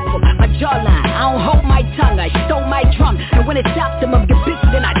spit out from my jawline. I don't hold my tongue, I stole my drum. And when it stops them, I'm get busy,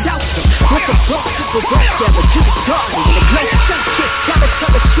 then I doubt them. With the book, super rock, never do the garden. And the great sun kick, never tell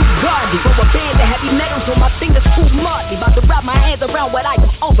us too guarded. For a band of heavy metals on my fingers, too muddy. About to wrap my hands around what I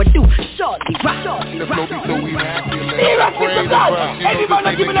can overdue. Shortly, rock, shortly, rock, shortly.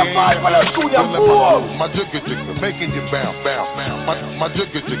 Everybody give me the five for the studio. My jigger jigger, making you bounce, bounce, bounce. My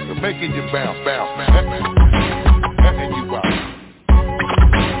jigger jigger, making you bounce, bounce, bounce.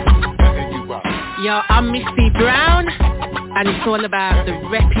 Yo, I'm Misty Brown, and it's all about the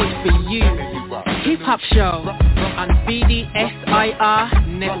RePPiN4U hip-hop show on BDSIR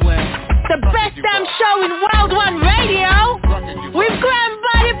Network. The best damn show in World One Radio with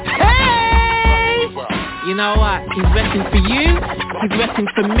Grandbody P. You know what? He's repping for you, he's repping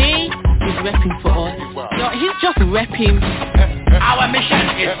for me, he's repping for us. Yo, he's just repping. Our mission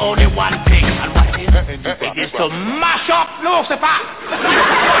is only one thing, and what it is? It is to mash up Lucifer. Mash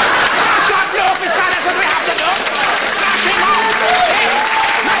up Lucifer, that's what we have to do. Mash him up.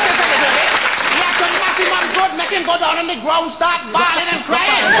 Mash him up. We have to mash him up good, make him go down on the ground, start bawling and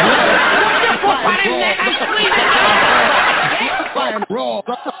crying. Put your foot on his neck and squeeze it out.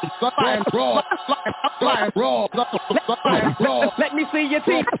 Let me see your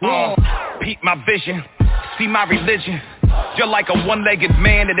teeth. Peep my vision, see my religion. You're like a one-legged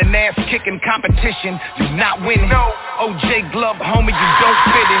man in an ass-kicking competition. You're not winning. No. OJ Glove, homie, you don't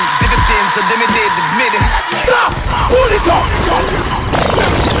fit in. Dividends are limited, admit it. Stop! Hold it on!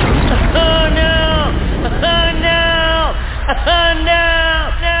 Oh no! Oh no! Oh no!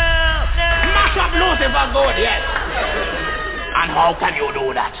 Mash up Lucifer good, yes. And how can you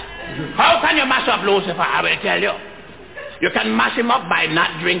do that? How can you mash up Lucifer? I will tell you. You can mash him up by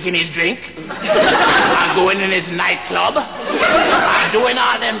not drinking his drink and going in his nightclub and doing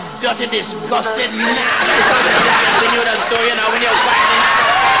all them dirty, disgusting, nasty dancing you don't do, you know, when you're fighting.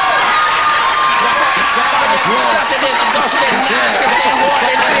 Dirty, disgusting, nasty thing,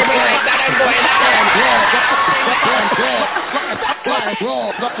 holding people like that and going at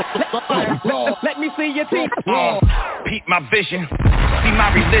Let me see your teeth. Peep my vision, see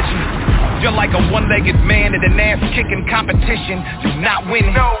my religion. You're like a one-legged man in an ass-kicking competition. You're not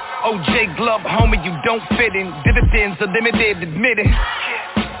winning. No. OJ Glove, homie, you don't fit in. Dividends are limited, admit it.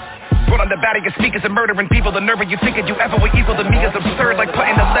 Brought on the battery of speakers and murdering people. The nerve of you thinking you ever were equal to me is absurd. Like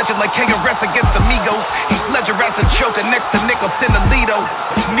putting a legend like KRS against Amigos. He's Ledger as a choker next to Nicholson Alito.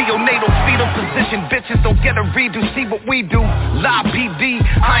 Neonatal fetal position. Bitches don't get a redo. See what we do. Live PD.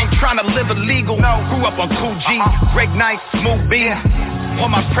 I ain't trying to live illegal. Grew up on Cool G. Greg Knight. Smooth B.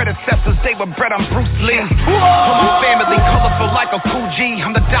 All my predecessors, they were bred on Bruce Lee. All my family colorful like a Cool G.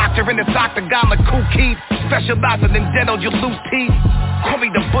 I'm the doctor in this octagon like Kool Keith. Specializing in dental, you lose teeth. Call me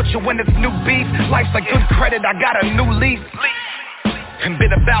the butcher when it's new beef. Life's like good credit, I got a new lease. And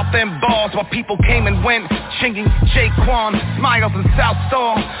been about them balls while people came and went. Chinging Jaquan, Smiles and South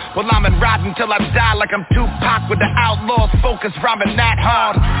Star. Well, I'm in riding till I die like I'm Tupac with the Outlaws. Focus rhyming that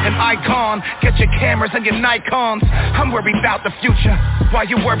hard. An icon, get your cameras and your Nikons. I'm worried about the future. Why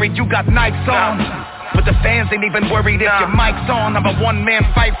you worried you got Nikes on? But the fans ain't even worried if your mic's on. I'm a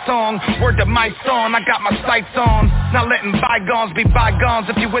one-man fight song. Word to my song, I got my sights on. Not letting bygones be bygones.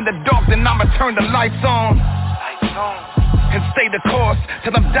 If you in the dark, then I'ma turn the lights on. And stay the course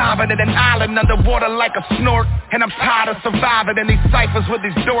till I'm diving in an island underwater like a snork. And I'm tired of surviving in these ciphers with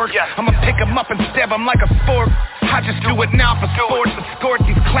these dorks. I'ma pick them up and stab them like a fork. I just do it now for sports. Escort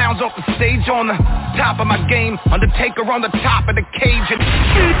these clowns off the stage on the top of my game. Undertaker on the top of the cage and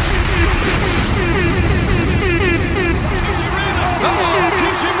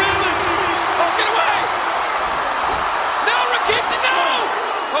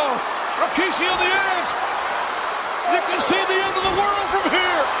Rikishi on the edge. You can see the end of the world from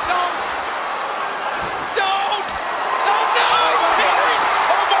here. Don't. Henry.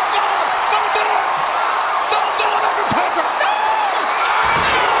 Oh my God. Don't do it. Don't do it, Undertaker. No.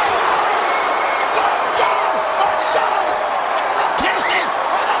 Rikishi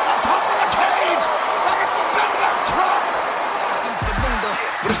right on the top of the cage. Like a better Trump.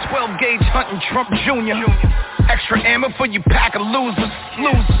 With a 12-gauge hunting Trump Jr. Extra ammo for you pack of losers.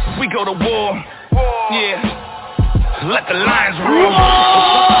 We go to war. Yeah. Let the lions roar.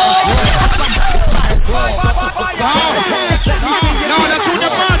 No, that's who the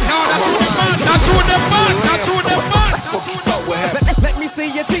bun. Let me see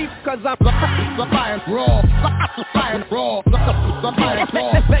your teeth, cause I'm lion raw.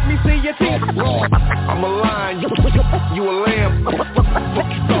 Let me see your teeth. I'm a lion, you a lamb.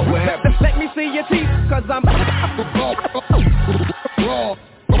 What happened? Let me see your teeth, cause I'm raw.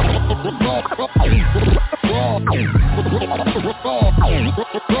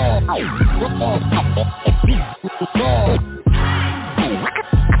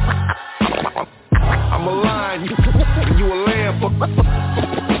 I'm a lion, you a lamb.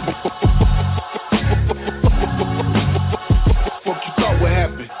 Fuck you thought what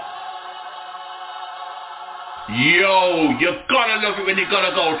happened? Yo, you gotta love it when you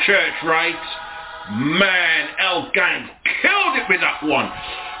gotta go church, right? Man, L Gang killed it with that one.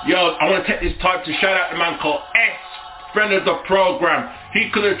 Yo, I want to take this time to shout out the man called S, friend of the program. He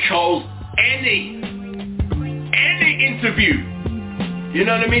could have chose any interview, you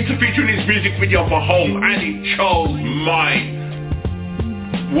know what I mean, to feature in his music video for home, and he chose mine.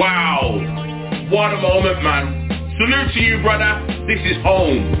 Wow, what a moment, man. Salute to you, brother. This is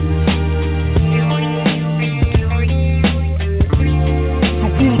home.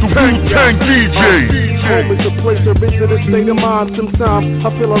 Turn DJ. Home is a place of visit, a state of mind. Sometimes I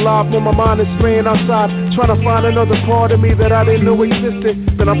feel alive when my mind is straying outside, trying to find another part of me that I didn't know existed.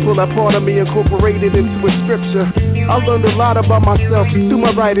 Then I pull that part of me, incorporate it into a scripture. I learned a lot about myself through my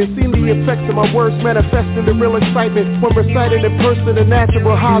writing, seen the effects of my words manifesting the real excitement when reciting in person. The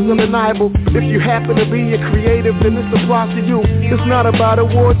natural highs undeniable. If you happen to be a creative, then this applies to you. It's not about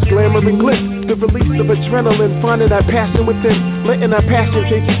awards, glamour, and glitz. The release of adrenaline, finding that passion within, letting that passion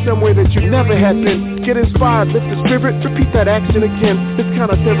take you somewhere that you never had been. Get inspired, lift the spirit, repeat that action again. It's kind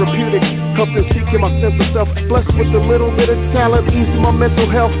of therapeutic, helping seeking my sense of self. Blessed with a little bit of talent, easing my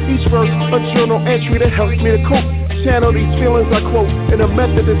mental health. Each verse, a journal entry that helps me to cope. Channel these feelings I quote in a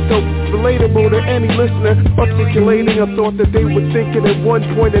method that's dope, relatable to any listener, articulating a thought that they were thinking at one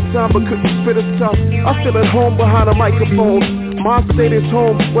point in time but couldn't spit as tough. I feel at home behind a microphone. My state is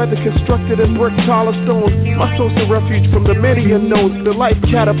home, whether constructed in brick, tile, or stone. My source of refuge from the many unknowns. The life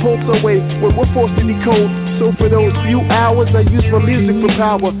catapults away when we're forced to decode. So for those few hours, I use my music for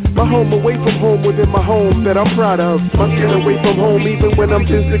power. My home away from home within my home that I'm proud of. My get away from home even when I'm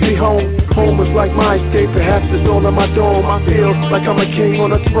physically home. Home is like my escape, perhaps it's all in my dome. I feel like I'm a king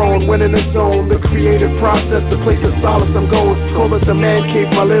on a throne, when in the zone. The creative process, the place of solace I'm going. Call it the man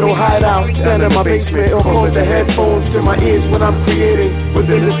cave, my little hideout. Stand in my basement or hold the headphones to my ears when I'm creating.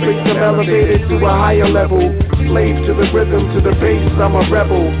 Within this space I'm elevated to a higher level. slave to the rhythm, to the bass, I'm a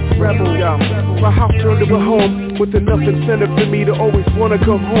rebel, yeah. My house turned to a home with enough incentive for me to always wanna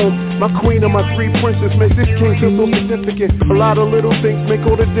come home. My queen and my three princes makes this king feel so significant. A lot of little things make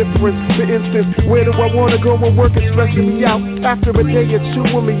all the difference. For instance, where do I wanna go when work is stressing me out? After a day of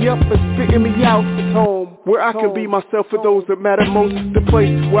chewing me up and spitting me out, it's home, where I can be myself for those that matter most. The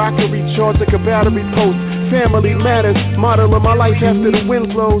place where I can recharge like a battery post. Family matters, model of my life after the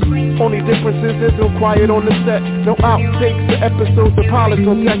wind blows. Only difference is there's no quiet on the set, no outtakes, the episodes of pilots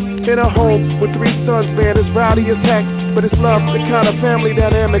on deck. In a home with 3 sons, man, it's rowdy as heck. But it's love, the kind of family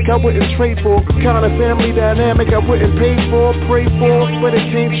dynamic I wouldn't trade for. Kind of family dynamic I wouldn't pay for, pray for, but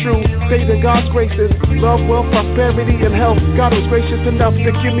it came true. Stayed in God's graces, love, wealth, prosperity, and health. God was gracious enough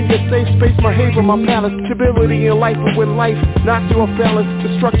to give me a safe space, my haven, my palace. Stability in life, but when life knocks you off balance,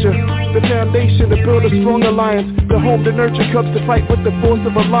 the structure, the foundation to build a strong alliance. The home to nurture cubs to fight with the force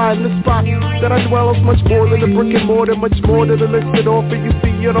of a lion. The spot that I dwell is much more than a brick and mortar, much more than the listed offer you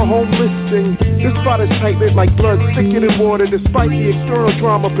see in a home listing. This spot is tight-knit like blood, thicker than water, despite the external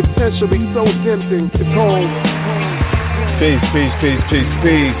drama potentially so tempting. It's home. Peace.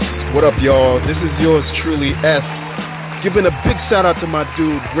 What up, y'all? This is yours truly, S. Giving a big shout out to my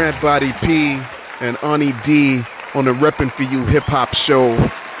dude, Grant Body P and Ani D on the RePPiN4U Hip Hop Show.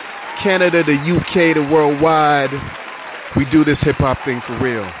 Canada, the UK, the worldwide. We do this hip hop thing for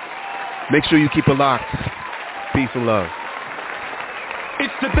real. Make sure you keep it locked. Peace and love.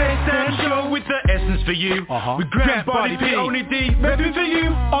 It's the best damn show with the essence for you. With Grant Body P, Oni D, repping for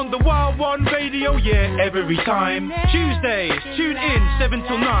you on the Wild One Radio, yeah, every time. Tuesdays, tune in 7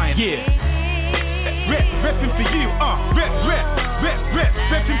 till 9, yeah. Repping for you, repping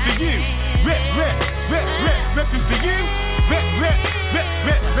for you. Repping for you.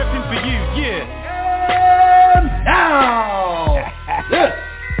 Repping for you, yeah. And now, this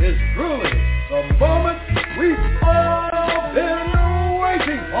is truly the moment we've all been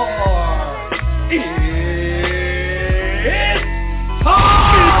waiting for. It's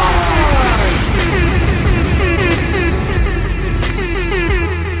time!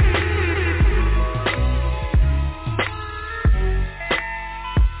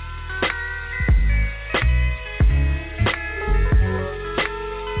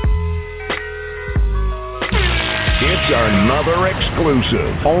 It's another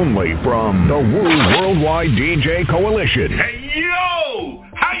exclusive, only from the Worldwide DJ Coalition. Hey, yo!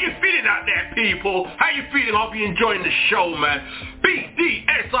 How you feeling out there, people? How you feeling? Hope you enjoying the show, man.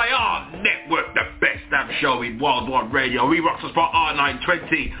 BDSIR Network, the best damn show in Worldwide Radio. We rock us for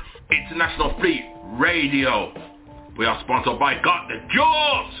R920 International Fleet Radio. We are sponsored by Got the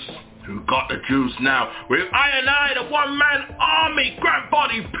Juice. Who got the juice now? With I, the one-man army, Grant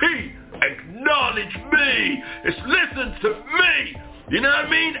Body P. Acknowledge me. It's listen to me. You know what I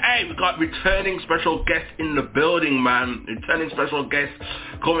mean? Hey, we got returning special guest in the building, man. Returning special guest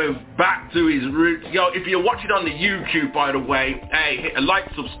coming back to his roots. Yo, if you're watching on the YouTube, by the way, hey, hit a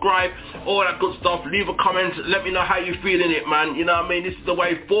like, subscribe, all that good stuff. Leave a comment. Let me know how you feeling it, man. You know what I mean? This is the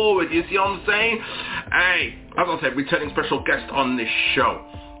way forward. You see what I'm saying? Hey, as I said, returning special guest on this show.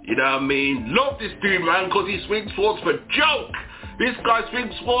 You know what I mean? Love this dude, man, because he swings swords for joke. This guy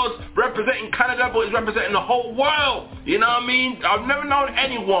swings swords representing Canada, but he's representing the whole world. You know what I mean? I've never known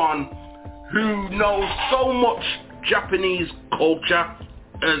anyone who knows so much Japanese culture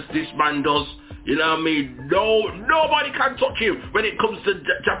as this man does. You know what I mean? Nobody can touch him when it comes to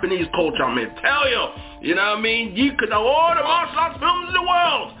Japanese culture, I'm gonna tell you. You know what I mean? You can know all the martial arts films in the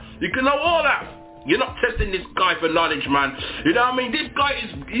world. You can know all that. You're not testing this guy for knowledge, man. You know what I mean? This guy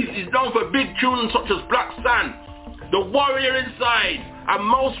is known for big tunes such as Black Sand, The Warrior Inside, and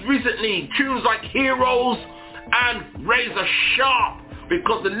most recently tunes like Heroes and Razor Sharp,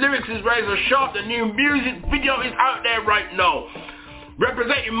 because the lyrics is Razor Sharp. The new music video is out there right now.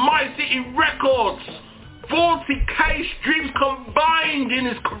 Representing My City Records, 40k streams combined in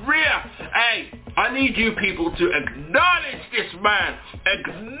his career. Hey, I need you people to acknowledge this man,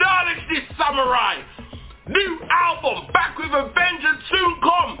 acknowledge this samurai. New album, back with a vengeance, soon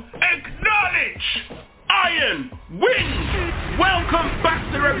come. Acknowledge Iron Wind. Welcome back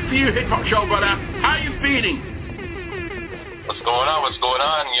to the RePPiN4U Hip Hop Show, brother. How you feeling? What's going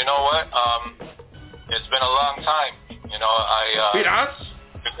on? You know what? It's been a long time. You know, it has?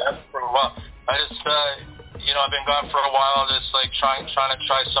 Been gone for a while. I just, I've been gone for a while, just like trying to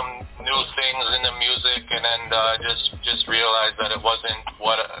try some new things in the music, and then just realized that it wasn't who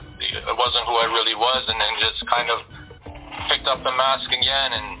I really was, and then just kind of picked up the mask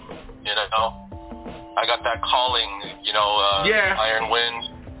again, and I got that calling, Iron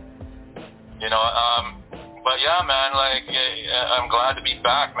Wind. But yeah, man, like, I'm glad to be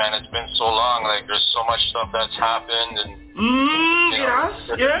back, man. It's been so long. Like, there's so much stuff that's happened, and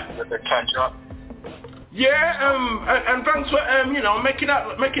to catch up. Yeah, and thanks for making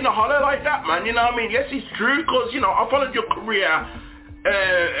a holler like that, man. You know what I mean? Yes, it's true, because I followed your career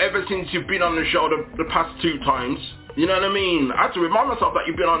ever since you've been on the show the past 2 times. You know what I mean? I had to remind myself that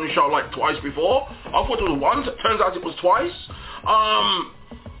you've been on the show like twice before. I thought it was once. It turns out it was twice.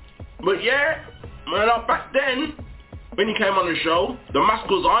 But yeah, back then, when you came on the show, the mask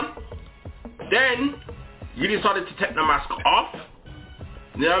was on. Then, you decided to take the mask off.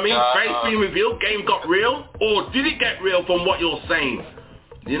 You know what I mean? Face being revealed, game got real. Or did it get real from what you're saying?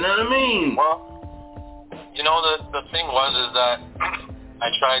 You know what I mean? Well, the thing is that I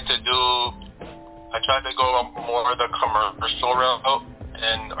tried to go more the commercial route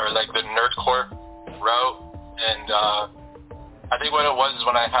or like the nerdcore route, and I think what it was is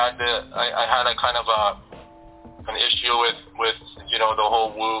when I had a kind of an issue with the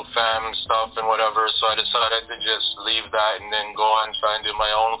whole Woo fam stuff and whatever, so I decided to just leave that and then go on and try and do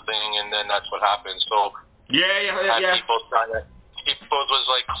my own thing, and then that's what happened. So people was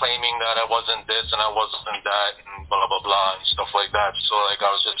like claiming that I wasn't this and I wasn't that and blah blah blah and stuff like that. So like I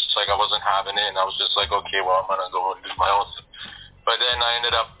was just like I wasn't having it, and I was just like, okay, well, I'm gonna go and do my own thing. But then I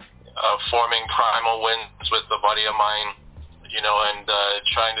ended up forming Primal Winds with a buddy of mine, and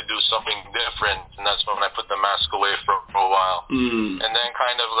trying to do something different, and that's when I put the mask away for a while. And then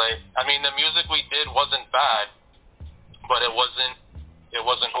kind of like, I mean, the music we did wasn't bad, but it wasn't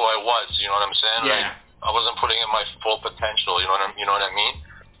who I was. You know what I'm saying? Yeah. Like, I wasn't putting in my full potential. You know what I mean?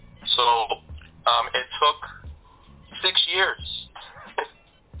 So it took 6 years,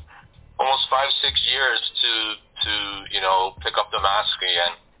 almost 5-6 years to pick up the mask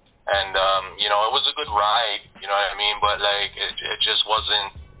again. And it was a good ride, you know what I mean, but like it just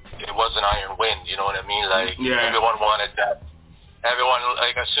wasn't Iron Wind, you know what I mean? Like everyone wanted that. Everyone,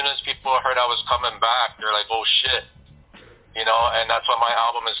 like, as soon as people heard I was coming back, they're like, oh shit, and that's why my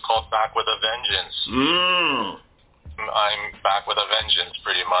album is called Back with a Vengeance. I'm back with a vengeance,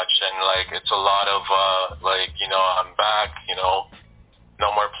 pretty much, and like it's a lot of I'm back, no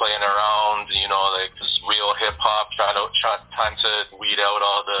more playing around, like this real hip hop, time to weed out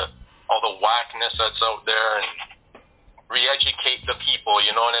all the whackness that's out there and re-educate the people,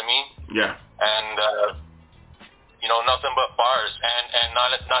 you know what I mean? Yeah. And nothing but bars, and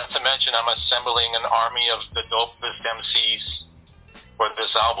not to mention I'm assembling an army of the dopest MCs for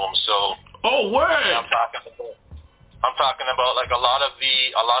this album. So I'm talking about like a lot of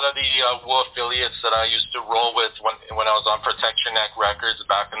the Woo affiliates that I used to roll with when I was on Protection Neck Records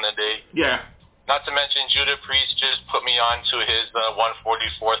back in the day. Yeah. Not to mention Judah Priest just put me on to his 144,000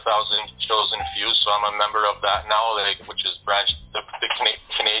 chosen few, so I'm a member of that now, like, which is the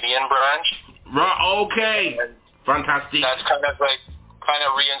Canadian branch. Right. Okay. And fantastic. That's kind of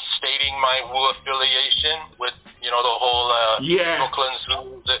reinstating my Woo affiliation with the whole Brooklyn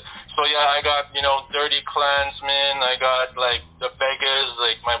Zoo. So yeah, I got Dirty Klansmen, I got like the Beggars,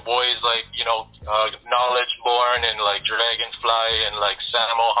 like my boys, like Knowledge Born and like Dragonfly and like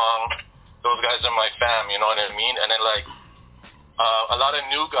Samo Hung. Those guys are my fam, you know what I mean? And then like a lot of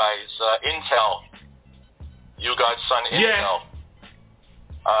new guys, Intel, You Got Son Intel,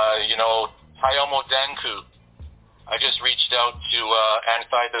 Tayomo Denku. I just reached out to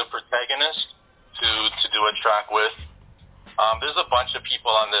Anti the Protagonist to do a track with. There's a bunch of people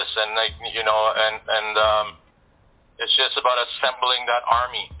on this, and like it's just about assembling that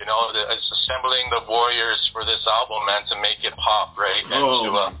army. It's assembling the warriors for this album, man, to make it pop, right? And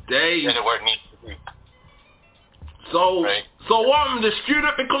to get it where it needs to be. So the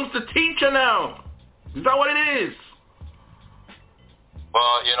student becomes the teacher now. Is that what it is?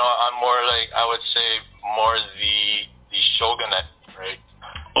 Well, I'm more like, I would say more the shogunate, right?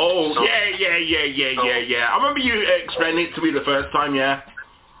 Oh, so, yeah. I remember you explaining it to me the first time, yeah.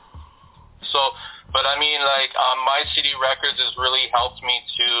 So, but I mean, like, My City Records has really helped me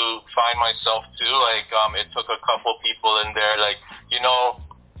to find myself too. Like, it took a couple people in there, like,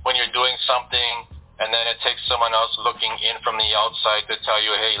 when you're doing something and then it takes someone else looking in from the outside to tell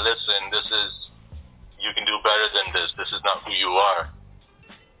you, hey, listen, you can do better than this. This is not who you are.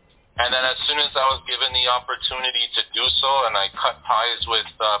 And then as soon as I was given the opportunity to do so, and I cut ties with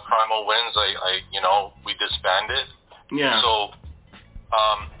Primal Winds, we disbanded. Yeah. So,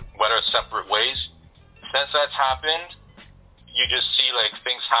 went our separate ways. Since that's happened, you just see like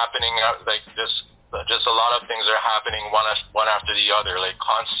things happening out, like just a lot of things are happening one after the other, like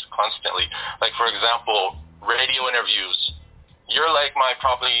constantly. Like for example, radio interviews. You're like my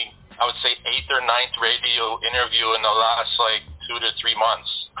probably, I would say 8th or 9th radio interview in the last like 2 to 3 months.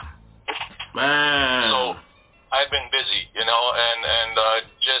 Man. So I've been busy, you know, and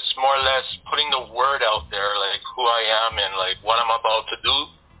just more or less putting the word out there, like who I am and like what I'm about to do.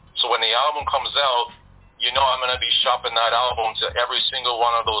 So when the album comes out, you know I'm going to be shopping that album to every single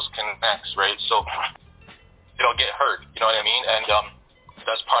one of those connects, right? So it'll get heard, you know what I mean? And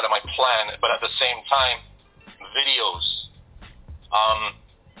that's part of my plan. But at the same time, videos.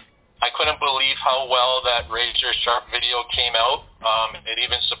 I couldn't believe how well that Razor Sharp video came out. It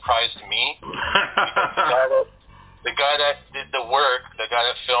even surprised me. The guy that did the work, the guy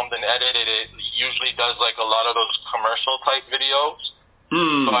that filmed and edited it, usually does like a lot of those commercial type videos.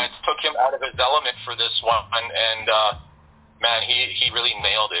 So I took him out of his element for this one, and man, he really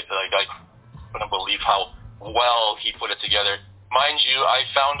nailed it. Like I couldn't believe how well he put it together. Mind you, I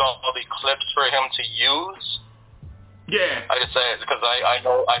found all the clips for him to use. Yeah. I just say it because I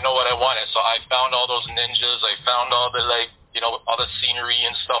know what I wanted. So I found all those ninjas. I found all the like, you know, all the scenery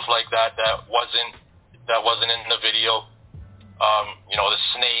and stuff like that wasn't in the video. You know, the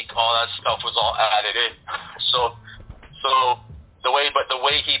snake, all that stuff was all added in. So the way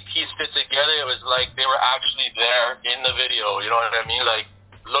he pieced it together, it was like they were actually there in the video. You know what I mean? Like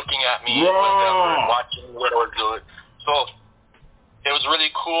looking at me, whatever, watching what I was doing. So it was really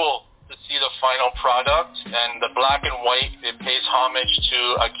cool to see the final product, and the black and white, it pays homage to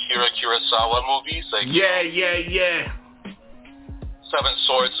Akira Kurosawa movies, like Seven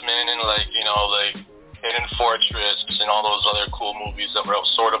Swordsmen and like, you know, like Hidden Fortress and all those other cool movies that were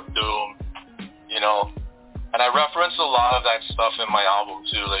Sword of Doom, you know. And I reference a lot of that stuff in my album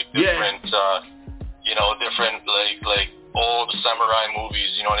too, like different, you know, different like old samurai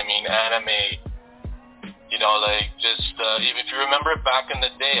movies, you know what I mean, anime. You know, like, just, even if you remember back in the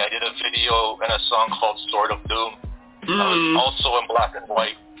day, I did a video and a song called Sword of Doom. That was also in black and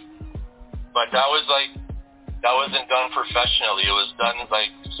white. But that wasn't done professionally. It was done,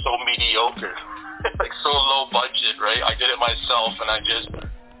 like, so mediocre. Like, so low budget, right? I did it myself, and I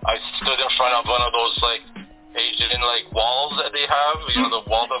stood in front of one of those, like, Asian, like, walls that they have, you know, the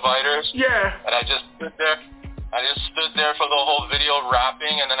wall dividers. Yeah. And I just stood there. For the whole video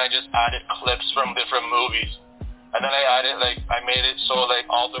rapping, and then I just added clips from different movies. And then I made it so like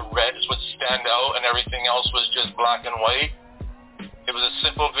all the reds would stand out and everything else was just black and white. It was a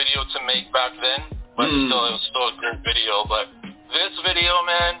simple video to make back then, but it was still a good video. But this video,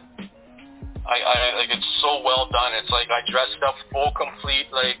 man, I like, it's so well done. It's like I dressed up full complete,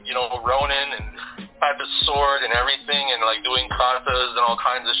 like, you know, Ronin, and had the sword and everything, and like doing katas and all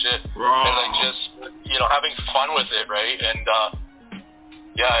kinds of shit, and like just, you know, having fun with it, right? And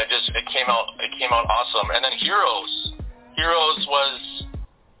yeah, it came out awesome. And then Heroes was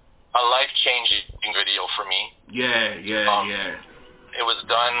a life-changing video for me. Yeah. It was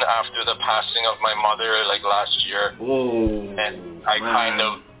done after the passing of my mother, like last year. Oh. And I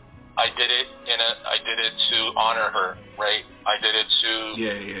did it to honor her, right? I did it to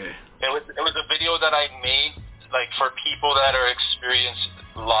It was a video that I made, like, for people that are experiencing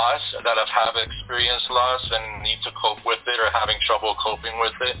loss, that have experienced loss and need to cope with it or having trouble coping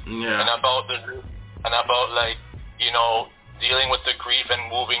with it. Yeah. And about like, you know, dealing with the grief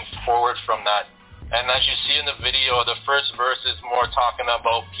and moving forward from that. And as you see in the video, the first verse is more talking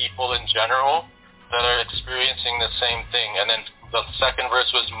about people in general that are experiencing the same thing. And then the second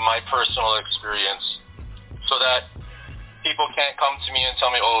verse was my personal experience. So that people can't come to me and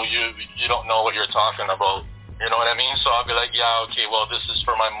tell me, oh, you don't know what you're talking about. You know what I mean? So I'll be like, yeah, okay, well, this is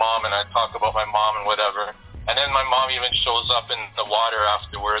for my mom, and I talk about my mom and whatever. And then my mom even shows up in the water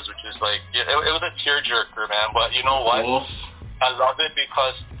afterwards, which is like, it was a tearjerker, man. But you know what? Cool. I love it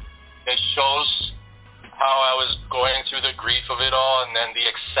because it shows how I was going through the grief of it all, and then the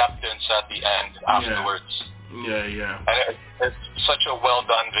acceptance at the end afterwards. Yeah. And it's such a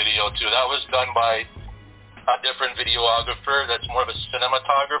well-done video, too. That was done by a different videographer that's more of a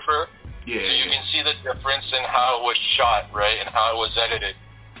cinematographer. Yeah. So you can see the difference in how it was shot, right, and how it was edited.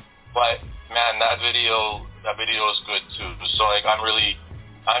 But man, that video is good too. So like I'm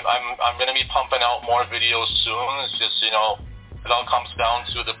gonna be pumping out more videos soon. It's just, you know, it all comes down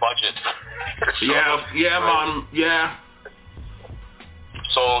to the budget. Man. Yeah.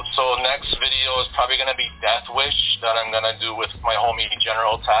 So next video is probably gonna be Death Wish that I'm gonna do with my homie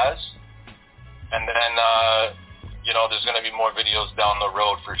General Taz. And then, you know, there's going to be more videos down the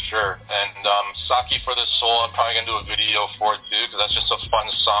road for sure. And Saki for the Soul, I'm probably going to do a video for it too, because that's just a fun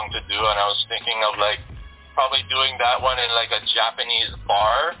song to do. And I was thinking of, like, probably doing that one in, like, a Japanese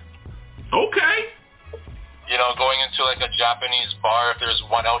bar. Okay. You know, going into, like, a Japanese bar. If there's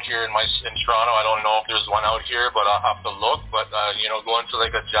one out here in Toronto, I don't know if there's one out here, but I'll have to look. But, you know, going to,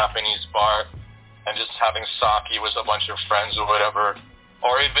 like, a Japanese bar and just having sake with a bunch of friends or whatever.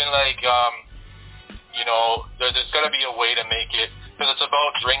 Or even, like, you know, there's got to be a way to make it, because it's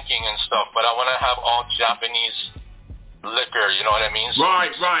about drinking and stuff, but I want to have all Japanese liquor, you know what I mean? So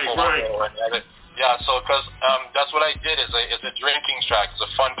right. Yeah, so because that's what I did is it's a drinking track. It's a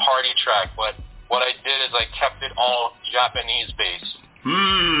fun party track, but what I did is I kept it all Japanese-based.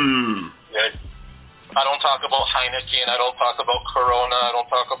 Yeah. I don't talk about Heineken. I don't talk about Corona. I don't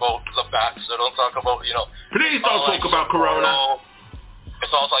talk about Labatt's. I don't talk about, you know... Please don't talk about Corona.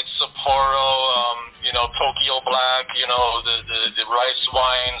 It's all like Sapporo, you know, Tokyo Black, you know, the rice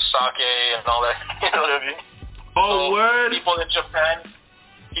wine, sake, and all that. You know what I mean? Oh, so word. People in Japan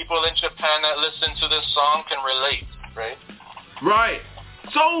that listen to this song can relate, right? Right.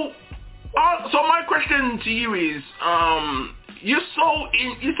 So my question to you is, you're so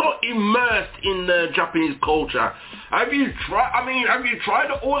immersed in the Japanese culture. Have you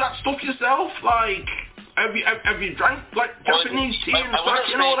tried all that stuff yourself? Like, have you drank like Japanese tea and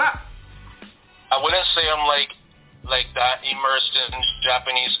sake and all that? I wouldn't say I'm like that immersed in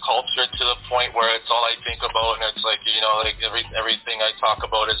Japanese culture to the point where it's all I think about, and it's like, you know, like everything I talk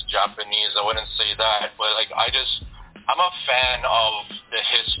about is Japanese. I wouldn't say that, but like I'm a fan of the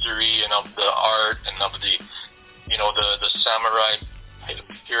history and of the art and of the, you know, the samurai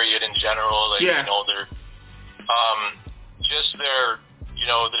period in general. Like, you know, their just their, you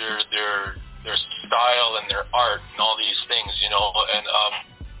know, their style and their art and all these things, you know, and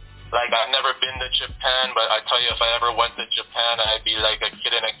like, I've never been to Japan, but I tell you, if I ever went to Japan, I'd be like a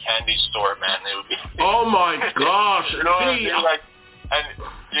kid in a candy store, man. It would be... Oh, my gosh. You know what I mean? Like, and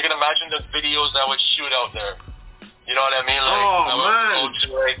you can imagine the videos I would shoot out there. You know what I mean?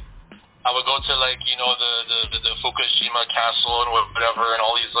 Like, I would go to, like, you know, the Fukushima Castle and whatever, and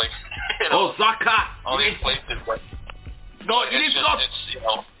all these, like, you know... Osaka! All these places, but... No, you need to go... you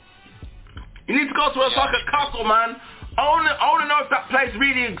know... You need to go to Osaka Castle, man. I want to know if that place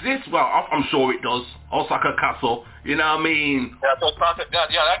really exists. Well, I'm sure it does. Osaka Castle. You know what I mean? Yeah, so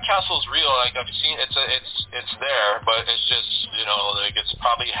that castle's real. Like, I've seen it's there, but it's just, you know, like, it's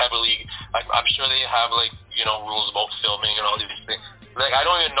probably heavily. I'm sure they have, like, you know, rules about filming and all these things. Like, I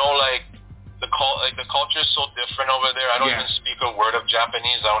don't even know, like, the culture's so different over there. I don't even speak a word of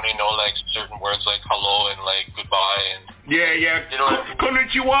Japanese. I only know, like, certain words like hello and, like, goodbye and... Yeah. You know what I mean?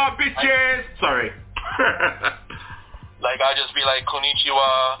 Konnichiwa, bitches! Sorry. Like, I just be like,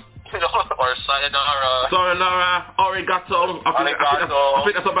 konnichiwa, you know, or sayonara. Sayonara, arigato. I think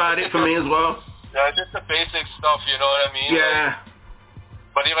that's about it for me as well. Yeah, just the basic stuff, you know what I mean? Yeah. Like,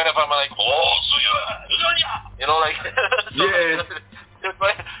 but even if I'm like, you know, like... It's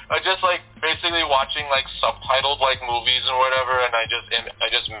like, I just, like, basically watching, like, subtitled, like, movies or whatever, and I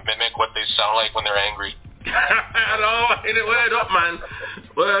just mimic what they sound like when they're angry. Word up, man.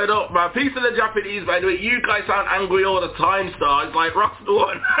 Word up, man. Peace to the Japanese, by the way. You guys sound angry all the time, star. It's like rock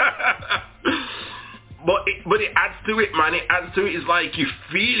one. But it adds to it, man. It adds to it. It's like you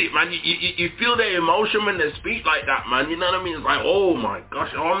feel it, man. You feel their emotion when they speak like that, man. You know what I mean? It's like, oh my gosh,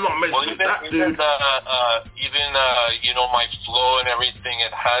 I'm not messing with that, dude. Even you know, my flow and everything,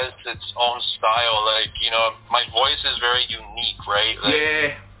 it has its own style. Like, you know, my voice is very unique, right?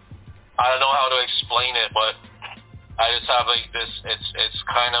 Like, I don't know how to explain it, but I just have like this, it's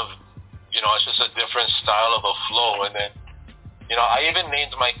kind of, you know, it's just a different style of a flow. And then, you know, I even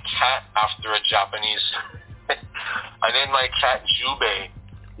named my cat after a Japanese. I named my cat Jubei.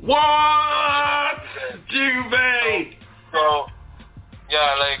 What? Jubei! So,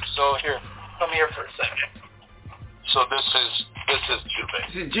 yeah, like, so here, come here for a second. So this is Jubei.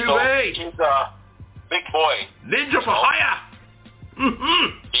 This is Jubei. So he's a big boy. Ninja for hire.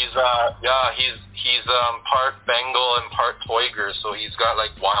 He's part Bengal and part Toiger, so he's got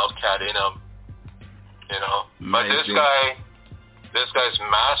like wildcat in him, you know. But this guy's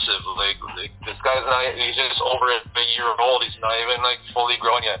massive. Like this guy's not. He's just over a year old. He's not even like fully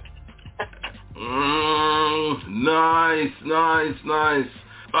grown yet. Nice.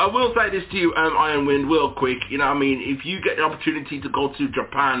 I will say this to you, Iron Wind, real quick. You know what I mean? If you get the opportunity to go to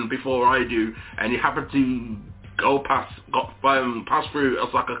Japan before I do, and you happen to pass through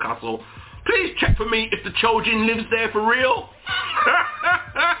Osaka Castle, please check for me if the Chojin lives there for real.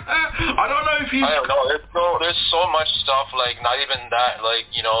 I don't know if he's... I don't know. There's so much stuff, like, not even that, like,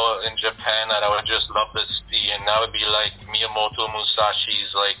 you know, in Japan that I would just love to see, and that would be, like, Miyamoto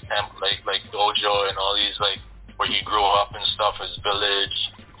Musashi's, like dojo and all these, like, where he grew up and stuff, his village.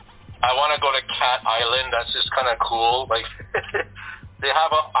 I want to go to Cat Island. That's just kind of cool. Like, they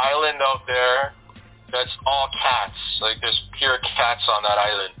have an island out there that's all cats. Like, there's pure cats on that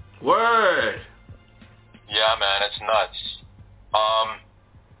island. Word. Yeah, man, it's nuts.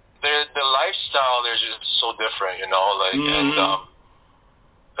 The lifestyle there's just so different, you know, like, and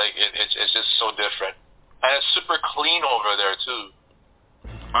like it's just so different. And it's super clean over there too.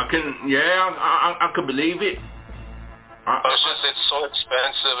 I can believe it. But it's so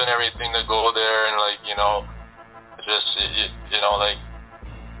expensive and everything to go there, and like, you know, like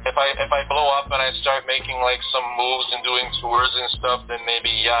if I blow up and I start making like some moves and doing tours and stuff, then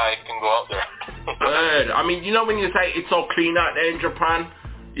maybe I can go out there. Good. I mean, you know when you say it's all clean out there in Japan,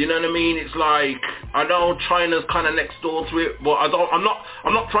 you know what I mean? It's like, I know China's kind of next door to it, but I'm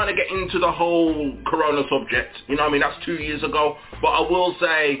not trying to get into the whole Corona subject. You know what I mean? That's 2 years ago. But I will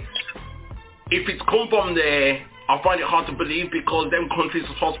say, if it's come from there, I find it hard to believe because them countries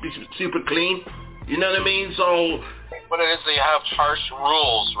are supposed to be super clean. You know what I mean? So what it is, they have harsh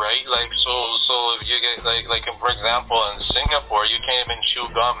rules, right? Like, so if you get, like for example, in Singapore, you can't even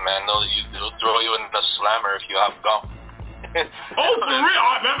chew gum, man. They'll throw you in the slammer if you have gum. Oh, for real?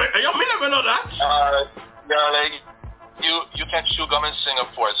 I never know that. Like, you can't chew gum in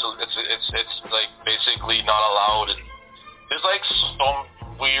Singapore, so it's like basically not allowed. And there's like some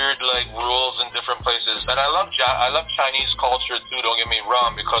weird like rules in different places, and I love Chinese culture too. Don't get me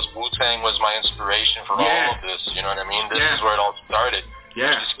wrong, because Wu-Tang was my inspiration for all of this. You know what I mean? This is where it all started.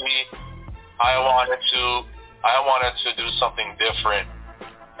 Yeah. You see, I wanted to do something different,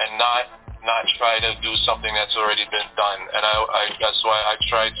 and not try to do something that's already been done. And that's why I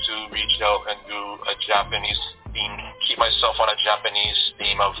tried to reach out and do a Japanese theme, keep myself on a Japanese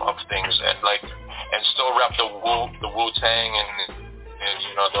theme of things, and still rep the Wu-Tang and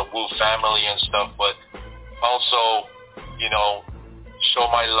you know, the Wu family and stuff, but also, you know, show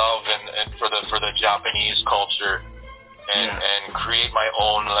my love and for the Japanese culture and create my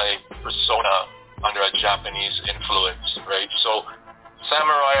own like persona under a Japanese influence, right? So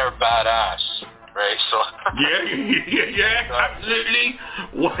samurai are badass, right? So absolutely,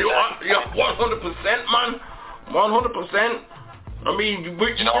 100%, man, 100%. I mean, you've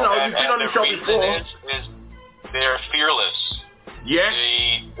been on the show before. Is they're fearless. Yeah.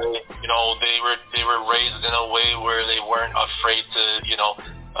 They were raised in a way where they weren't afraid to, you know,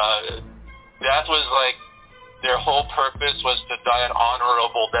 that was like their whole purpose was to die an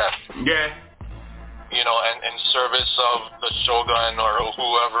honorable death. Yeah. You know, and in service of the shogun or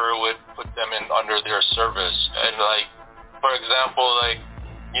whoever would put them in under their service. And like, for example, like,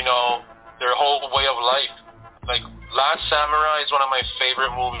 you know, their whole way of life. Like, Last Samurai is one of my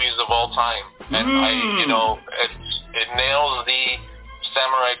favorite movies of all time. And it nails the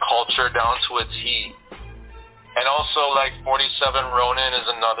samurai culture down to a T. And also, like, 47 Ronin is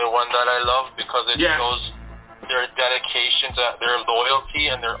another one that I love because it shows their dedication to their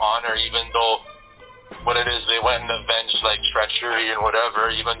loyalty and their honor, even though what it is, they went and avenged, like, treachery and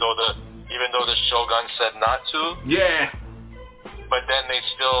whatever, even though the shogun said not to. Yeah. But then they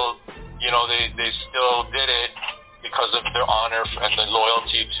still, you know, they still did it because of their honor and the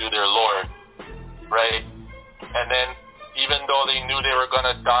loyalty to their lord, right? And then, even though they knew they were going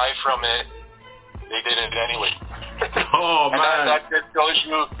to die from it, they did it anyway. Oh, man. And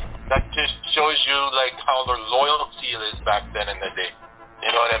that just shows you, like, how their loyalty is back then in the day. You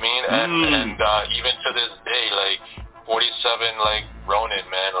know what I mean? And even to this day, like, 47, like, Ronin,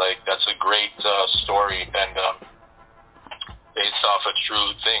 man, like, that's a great story and based off of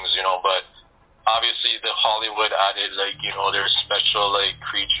true things, you know, but obviously the Hollywood added, like, you know, there's special, like,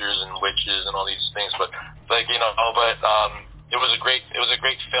 creatures and witches and all these things, but, like, you know, it was a great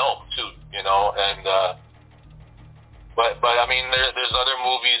film too, you know, and but I mean there's other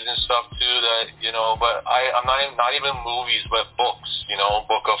movies and stuff too that, you know, but I'm not even movies, but books, you know,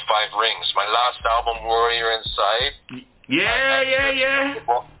 Book of Five Rings. My last album, Warrior Inside. Yeah.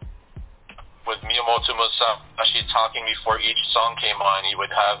 With Miyamoto Musashi talking before each song came on, he would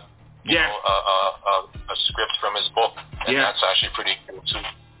have you know, a script from his book, and that's actually pretty cool too.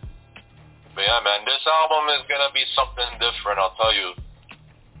 But yeah, man, this album is gonna be something different, I'll tell you.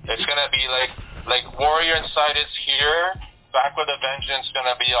 It's gonna be like Warrior Inside is here, Back with a Vengeance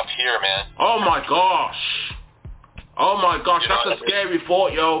gonna be up here, man. Oh my gosh, that's a scary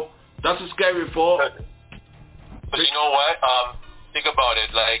thought, yo. That's a scary thought. But you know what? Think about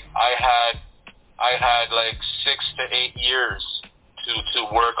it. Like I had like 6 to 8 years to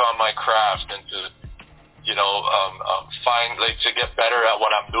work on my craft and to, you know, find, like, to get better at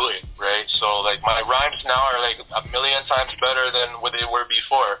what I'm doing, right? So, like, my rhymes now are, like, 1 million times better than what they were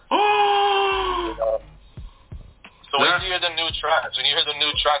before. You know? So when you hear the new tracks,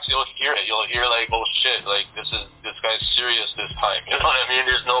 you'll hear it. You'll hear, like, oh, shit, like, this guy's serious this time. You know what I mean?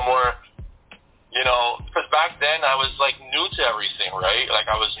 There's no more, you know, because back then I was, like, new to everything, right? Like,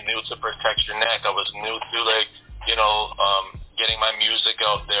 I was new to Protect Your Neck. I was new to, like, you know, getting my music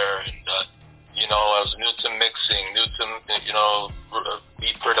out there and, You know, I was new to mixing, new to, you know,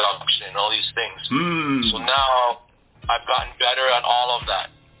 beat production, all these things. So now I've gotten better at all of that,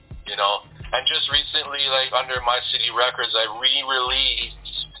 you know. And just recently, like under My City Records, I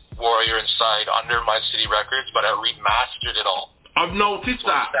re-released Warrior Inside under My City Records, but I remastered it all. I've noticed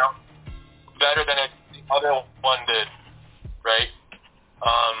that. It sounds better than the other one did, right?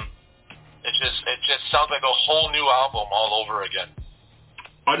 It just sounds like a whole new album all over again.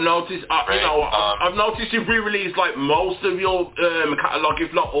 I noticed, right? you know, I've noticed you've re-released like most of your catalog,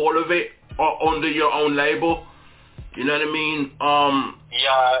 if not all of it, under your own label. You know what I mean?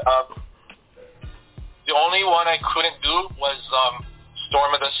 The only one I couldn't do was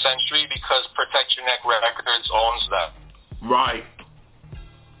Storm of the Century because Protect Your Neck Records owns that. Right.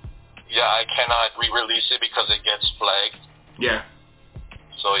 Yeah, I cannot re-release it because it gets flagged. Yeah.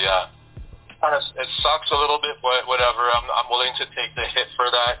 So yeah, it sucks a little bit, but whatever. I'm willing to take the hit for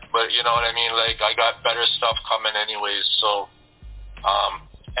that. But you know what I mean? Like I got better stuff coming anyways. So,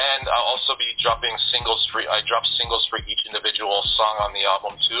 and I'll also be dropping singles for. I drop singles for each individual song on the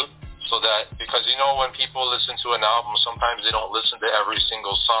album too. So that, because you know when people listen to an album, sometimes they don't listen to every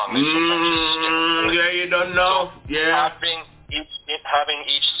single song. They sometimes just skip it. Yeah, you don't know. So yeah. Having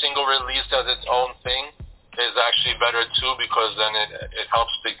each single released as its own thing is actually better too, because then it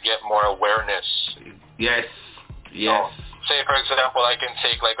helps to get more awareness. Yes. So, say for example, I can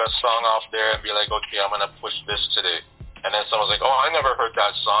take like a song off there and be like, okay, I'm gonna push this today. And then someone's like, oh, I never heard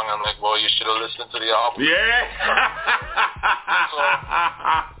that song. I'm like, well, you should have listened to the album. Yeah.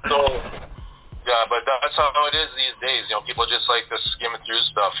 so, yeah, but that's how it is these days. You know, people just like to skim through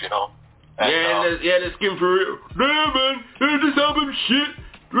stuff, you know. And, they skim through it. Yeah, man, this album shit.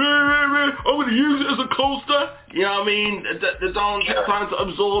 I'm going to use it as a coaster. You know what I mean? They don't get time to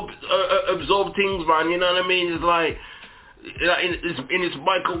absorb things, man. You know what I mean? It's like, in this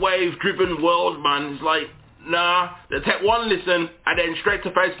microwave-driven world, man, it's like, nah, they take one listen and then straight to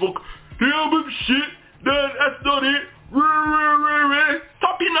Facebook. The album shit, that's not it.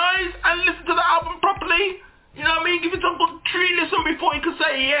 Stop your noise and listen to the album properly. You know what I mean? Give it a good listen before you can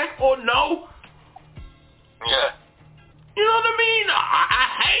say yeah or no. Yeah. You know what I mean?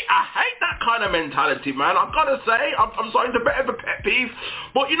 I hate that kind of mentality, man. I've got to say, I'm starting to bet a pet peeve.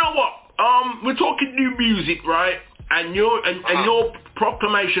 But you know what? We're talking new music, right? And your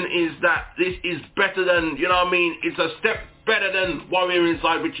proclamation is that this is better than, you know what I mean, it's a step better than Warrior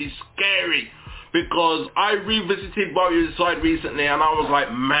Inside, which is scary. Because I revisited Warrior Inside recently and I was like,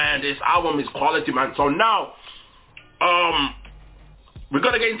 man, this album is quality, man. So now, we're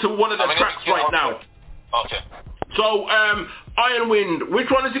going to get into one of the tracks right now. Okay. So, Iron Wind, which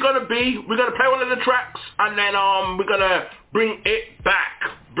one is it going to be? We're going to play one of the tracks and then we're going to bring it back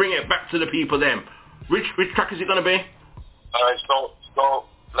to the people then. Which track is it going to be? Alright, so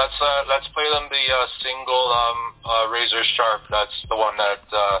let's play them the single Razor Sharp. That's the one that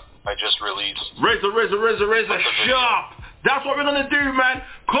I just released. Razor Sharp. That's what we're going to do, man.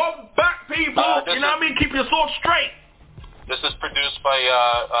 Come back, people. You know what I mean? Keep your sword straight. This is produced by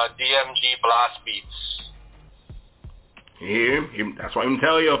DMG Blast Beats. Him. That's what I'm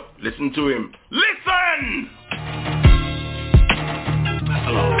telling you. Listen to him. Listen!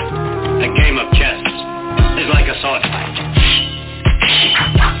 Hello. A game of chess is like a sword fight.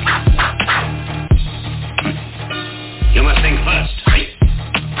 You must think first,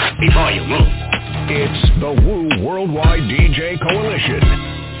 before you move. It's the Woo Worldwide DJ Coalition.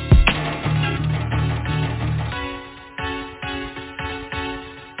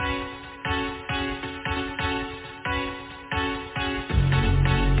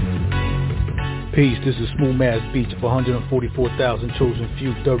 Peace, this is Smooth Mass Beats of 144,000 chosen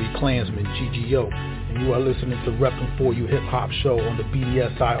few dirty Klansmen, GGO. And you are listening to RePPiN4U Hip Hop Show on the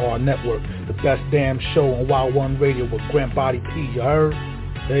BDSIR network. The best damn show on Wild One Radio with Grant Body P, you heard?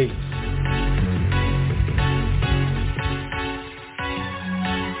 Peace.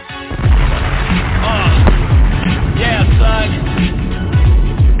 Yeah, son.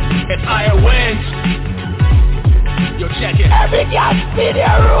 It's Iron Wind. Yo, check it. Every guy's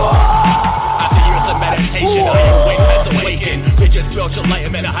video. Meditation, I am witness awaken. Vision thrills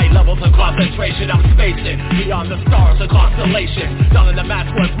enlightenment at high levels of concentration. I'm spacing beyond the stars and constellations. Down in the match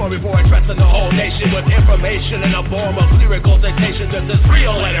once more before addressing the whole nation with information in a form of lyrical dictation. This is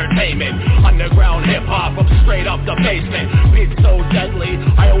real entertainment. Underground hip-hop from straight up the basement. Beats so deadly,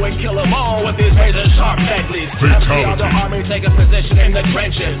 I always kill them all with these razor sharp deadlies. Every other army take a position in the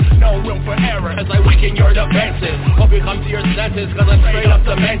trenches. No room for error as I weaken your defenses. Hope you come to your senses cause I'm straight up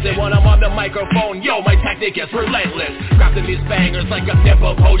demented when I'm on the microphone. Yo, yo, my tactic is relentless. Crafting these bangers like a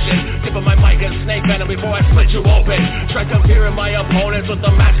nipple potion. Tipping my mic and snake venom before I split you open. Try comparing my opponents with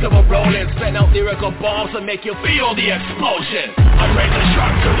the maximum rolling. Spin out lyrical bombs and make you feel the explosion. I'm razor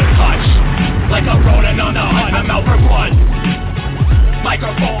sharp to the touch, like a Ronin on the hunt. I'm out for blood.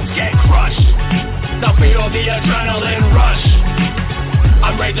 Microphones get crushed. Now feel the adrenaline rush.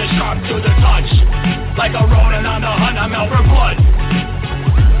 I'm razor sharp to the touch, like a Ronin on the hunt. I'm out for blood.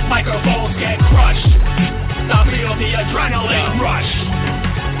 Microphones get crushed. Now feel the adrenaline rush.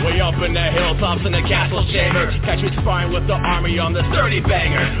 Way up in the hilltops in the castle chamber. Catch me sparring with the army on the sturdy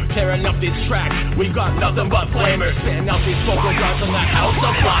banger. Tearing up these tracks, we've got nothing but flamers. Spitting out these vocal guns from the house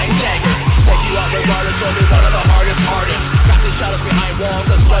of flying daggers. Take you out regardless, only one of the hardest artists. Crafting shadows behind walls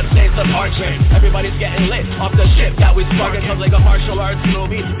and blood stains the parchment. Everybody's getting lit off the shit that we sparking. Comes like a martial arts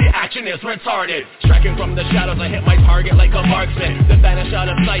movie, the action is retarded. Striking from the shadows, I hit my target like a marksman. Then vanish out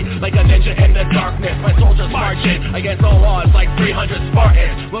of sight like a ninja in the darkness. My soldiers marching against all odds like 300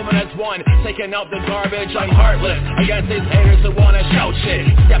 Spartans. Moving as one, taking out the garbage, I'm heartless. Against these haters who wanna shout shit.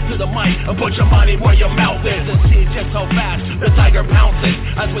 Step to the mic and put your money where your mouth is. And see just how fast the tiger pounces.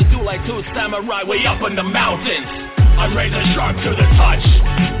 As we do like two samurai way up in the mountains. I'm razor sharp to the touch,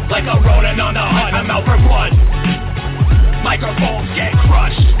 like a Ronin on the hunt. I'm out for blood. Microphones get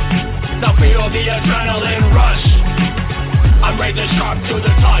crushed. Now feel the adrenaline rush. I'm razor sharp to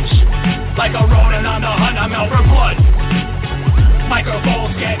the touch, like a Ronin on the hunt. I'm out for blood.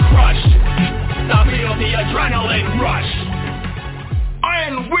 Microphones get crushed. Now feel the adrenaline rush.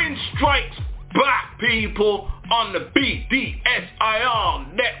 Iron Wind strikes back, people, on the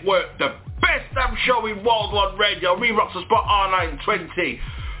BDSIR network. The best damn show in worldwide radio. Re-Rocks the Spot R920.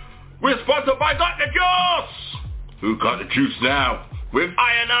 We're sponsored by Got the Juice. Who got the juice now? With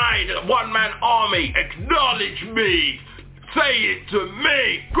I, the one-man army. Acknowledge me. Say it to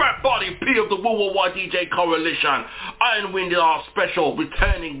me. Grab Body P of the Worldwide DJ Coalition. Iron Wind is our special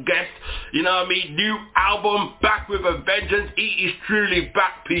returning guest. You know what I mean? New album, back with a vengeance. He is truly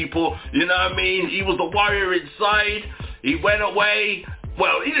back, people. You know what I mean? He was the warrior inside. He went away.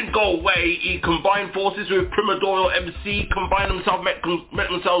 Well, he didn't go away. He combined forces with Primordial MC, combined themselves, met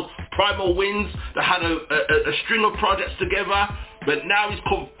themselves Primal Winds. They had a string of projects together. But now he's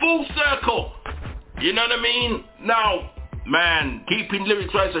come full circle. You know what I mean? Now, man, keeping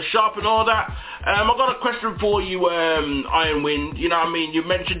lyrics right so sharp and all that. I got a question for you, Iron Wind. You know what I mean? You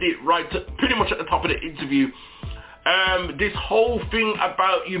mentioned it pretty much at the top of the interview. This whole thing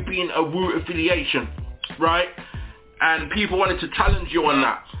about you being a Woo affiliation, right? And people wanted to challenge you on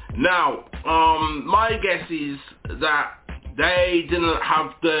that. Now, my guess is that they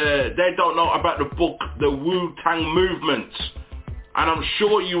don't know about the book, The Wu-Tang Movement. And I'm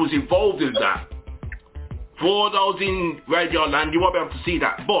sure you was involved in that. For those in Radio Land, you won't be able to see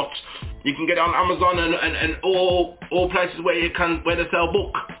that, but you can get it on Amazon and all places where they sell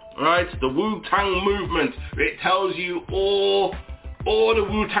book, right? The Wu-Tang Movement. It tells you all the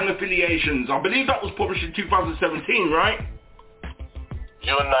Wu-Tang affiliations. I believe that was published in 2017, right?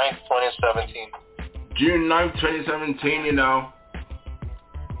 June 9th, 2017. June 9th, 2017, you know.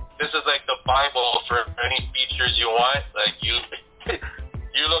 This is like the Bible for any features you want. Like you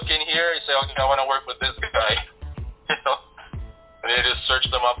look in here, you say, okay, I want to work with this guy. You know? And you just search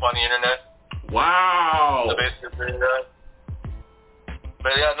them up on the internet. Wow. So basically,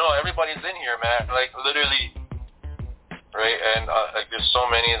 but yeah, no, everybody's in here, man. Like literally, right? And like there's so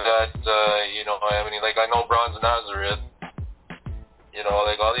many that, you know, I mean, like I know Bronze Nazareth. You know,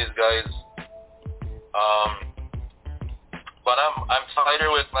 like all these guys. But I'm tighter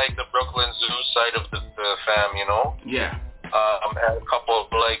with like the Brooklyn Zoo side of the fam, you know? Yeah. And a couple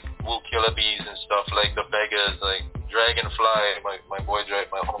of like Woo Killer Bees and stuff, like the Beggars, like Dragonfly, my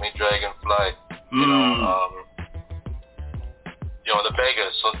homie Dragonfly. You know, the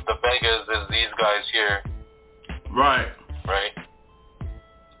Beggars. So the Beggars is these guys here. Right. Right.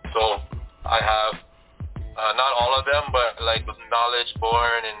 So I have not all of them, but like Knowledge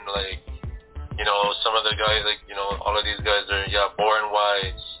Born and like, you know, some of the guys, like, you know, all of these guys are, Born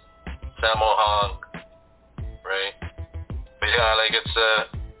Wise, Sammo Hong, right? But yeah, like it's,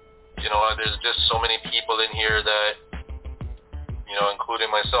 you know, there's just so many people in here that, you know, including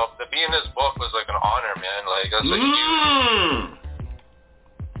myself. To be in this book was like an honor, man. Like, that's a huge...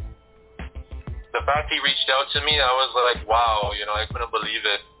 The fact he reached out to me, I was like, wow, you know, I couldn't believe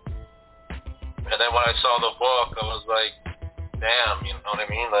it. And then when I saw the book, I was like, damn, you know what I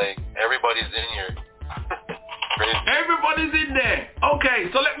mean? Like, everybody's in here. Everybody's in there. Okay,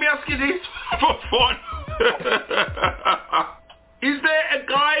 so let me ask you this for fun. Is there a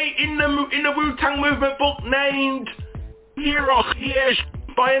guy in the Wu-Tang Movement book named Hero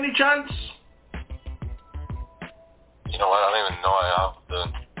by any chance? know what? I don't even know I have the...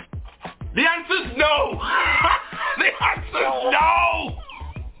 The answer's no! The answer's no!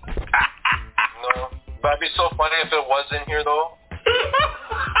 No. That'd be so funny if it was in here, though.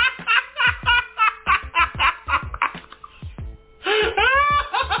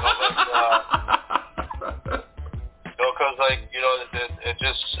 Because, like, you know,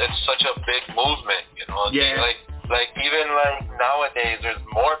 it's such a big movement, you know? Yeah. Like, even, like, nowadays, there's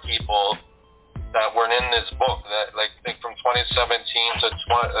more people that weren't in this book. That, like, I think from 2017 to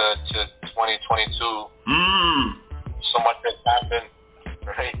 2022, so much has happened,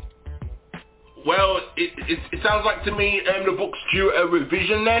 right? Well, it sounds like to me the book's due a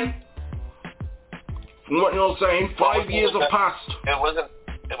revision then. From what you're saying, 5 years have passed. It wasn't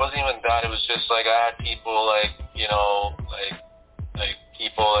even that. It was just like I had people like, you know, like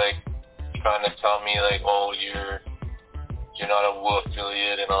people like trying to tell me like, oh, you're not a WU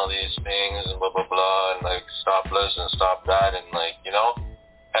affiliate and all these things and blah blah blah and like stop this and stop that and like, you know,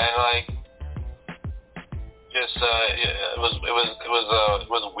 and like just it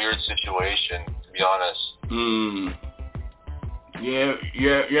was a weird situation, to be honest. Yeah,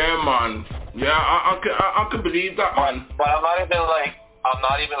 man. Yeah, I can believe that, man. But I'm not even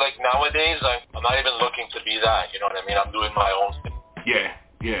like nowadays. I'm not even looking to be that. You know what I mean? I'm doing my own thing. Yeah.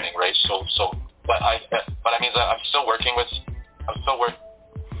 Thing, right? So, but I mean, I'm still working with.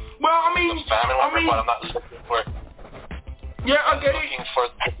 Well, I mean, but I'm not looking for. Yeah, I get it. Looking for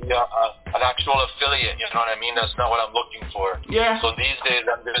an actual affiliate. You know what I mean? That's not what I'm looking for. Yeah. So these days,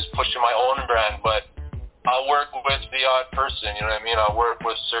 I'm just pushing my own brand, but I'll work with the odd person. You know what I mean? I'll work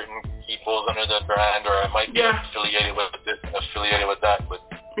with certain people under the brand, or I might be affiliated with this, affiliated with that. But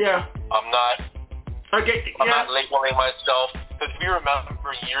I'm not. I'm not labeling myself. Because if you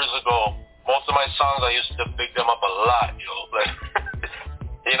remember years ago, most of my songs I used to big them up a lot. You know, like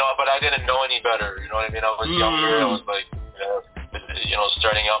you know, but I didn't know any better. You know what I mean? I was younger. I was like, you know,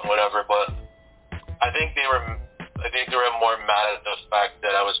 starting out and whatever. But I think they were more mad at the fact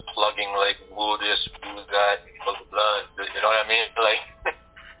that I was plugging like woo this, woo that, blah blah blah. You know what I mean? Like,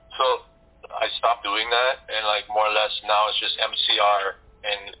 so I stopped doing that, and like more or less now it's just MCR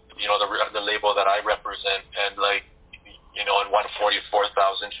and you know the label that I represent, and like you know, and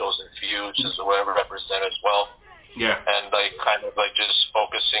 144,000 chosen few, which is what I represent as well. Yeah. And like kind of like just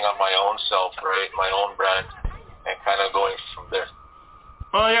focusing on my own self, right, my own brand, and kind of going from there.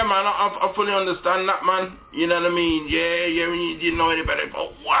 Oh yeah, man, I fully understand that, man. You know what I mean? Yeah, when you didn't know any better.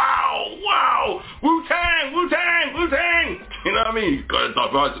 Oh, wow, Wu-Tang. You know what I mean? You gotta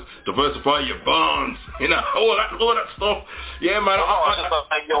diversify your bonds. You know, all that stuff. Yeah, man.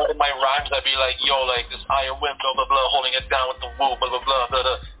 Like, yo, in my rhymes, I'd be like, yo, like this iron wind, blah blah blah, holding it down with the woo, blah blah blah, blah,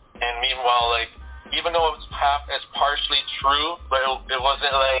 blah. And meanwhile, like, even though it's partially true, but it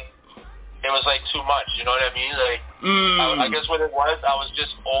wasn't like. It was like too much, you know what I mean? Like, I guess what it was, I was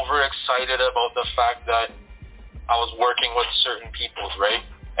just overexcited about the fact that I was working with certain people, right?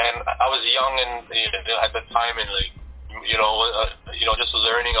 And I was young and at the time, and like, you know, just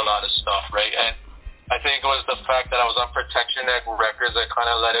learning a lot of stuff, right? And I think it was the fact that I was on Protection Neck Records that kind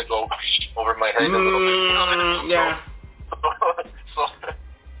of let it go over my head a little bit. You know what I mean? Yeah. So,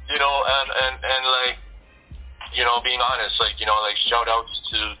 you know, and like. You know, being honest, like, you know, like shout outs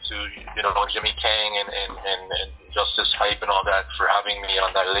to you know, Jimmy Kang and Justice Hype and all that for having me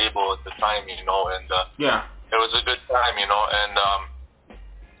on that label at the time, you know, and it was a good time, you know, and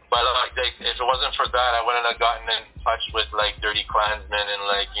but like if it wasn't for that, I wouldn't have gotten in touch with like Dirty Klansmen and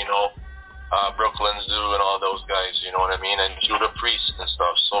like, you know, Brooklyn Zoo and all those guys, you know what I mean, and Judah Priest and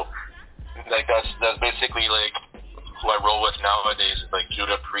stuff. So like that's basically like who I roll with nowadays, is like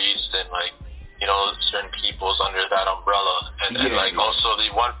Judah Priest and like, you know, certain peoples under that umbrella, and like also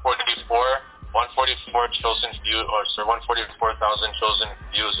the 144 chosen few, or 144,000 chosen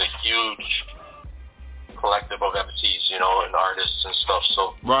few is a huge collective of MCs, you know, and artists and stuff.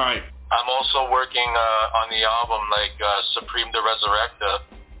 So right. I'm also working on the album like Supreme the Resurrector.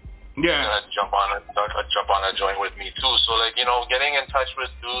 Yeah. Jump on a joint with me too. So like, you know, getting in touch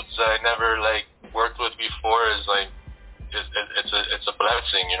with dudes I never like worked with before is like. It's a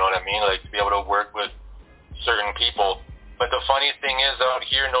blessing, you know what I mean? Like, to be able to work with certain people. But the funny thing is, out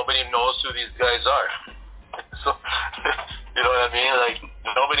here, nobody knows who these guys are. So, you know what I mean? Like,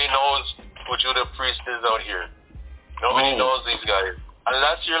 nobody knows who Judah Priest is out here. Nobody knows these guys.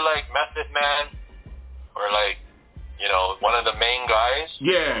 Unless you're like Method Man, or like, you know, one of the main guys.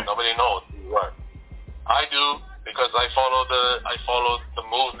 Yeah. Nobody knows who you are. I do, because I follow the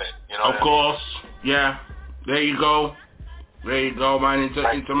movement, you know. Of course. Yeah. There you go. There you go, man.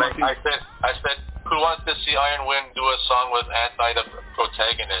 I said, who wants to see Iron Wind do a song with Anti the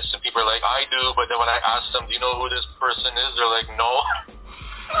protagonist, and people are like, I do, but then when I ask them, do you know who this person is? They're like, no.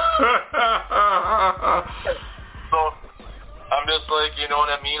 So I'm just like, you know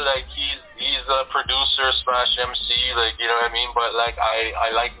what I mean? Like he's a producer / MC, like, you know what I mean? But like I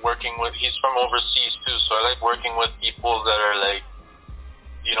like working with. He's from overseas too, so I like working with people that are like,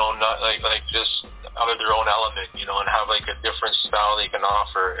 you know, not like just out of their own element, you know, and have like a different style they can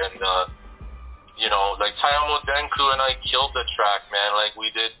offer. And you know, like Tayamo Denku and I killed the track, man. Like we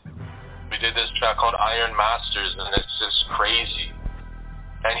did this track called Iron Masters, and it's just crazy.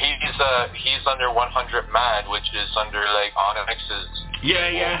 And he's under 100 Mad, which is under like Onyx's.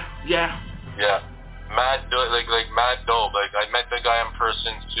 Yeah. Mad, like Mad Dope. Like I met the guy in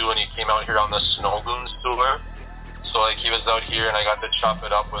person too, and he came out here on the Snow Goons tour. So like he was out here, and I got to chop it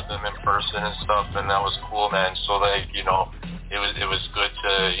up with him in person and stuff, and that was cool, man. So like, you know, it was good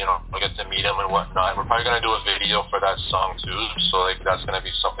to, you know, get to meet him and whatnot. We're probably gonna do a video for that song too. So like that's gonna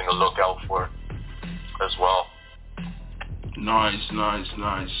be something to look out for as well. Nice.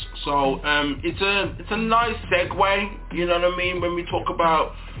 So it's a nice segue, you know what I mean, when we talk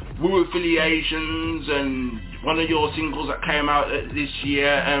about Woo affiliations, and one of your singles that came out this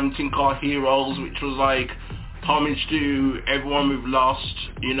year, Tinker Heroes, which was like homage to everyone we've lost,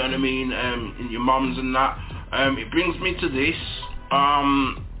 you know what I mean, and your mums and that. It brings me to this.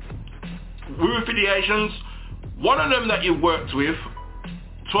 Woo affiliations, one of them that you worked with,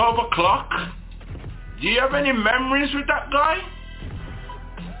 12 o'clock. Do you have any memories with that guy?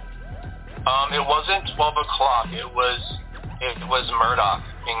 It wasn't 12 o'clock. It was Murdoch,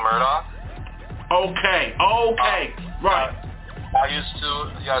 King Murdoch. Okay, right. I used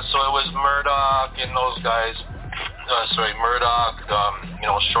to, so it was Murdoch and those guys. Murdoch, you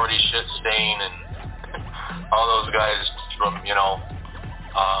know, Shorty Shit Stain and all those guys from, you know,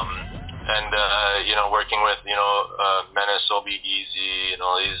 you know, working with, you know, Menace, OB Easy, and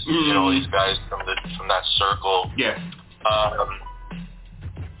all these, you know, these guys from that circle. Yeah.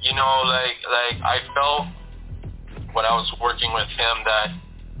 You know, like I felt when I was working with him that,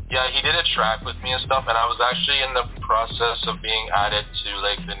 yeah, he did a track with me and stuff, and I was actually in the process of being added to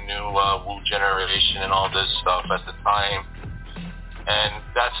like the new Woo generation and all this stuff at the time, and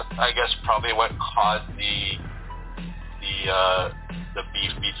that's, I guess, probably what caused the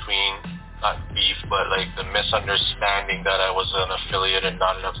beef between, not beef, but like the misunderstanding that I was an affiliate and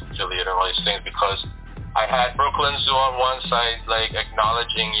not an affiliate and all these things, because I had Brooklyn Zoo on one side, like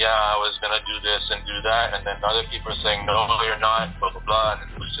acknowledging, yeah, I was going to do this and do that, and then other people are saying, no, you're not, blah, blah, blah, and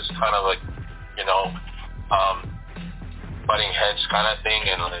it was just kind of like, you know, butting heads kind of thing,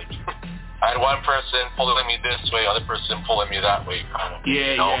 and like, I had one person pulling me this way, other person pulling me that way, kind of,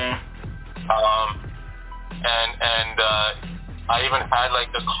 yeah, you know? Yeah. And I even had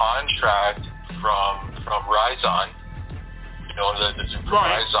like the contract from Ryzon, you know, the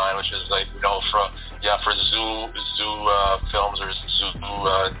Ryzon, which is like, you know, for Zoo Films, or Zoo,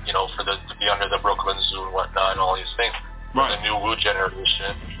 you know, to be under the Brooklyn Zoo and whatnot and all these things, for the new Woo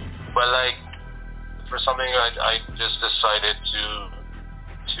generation. But like, for something, I just decided to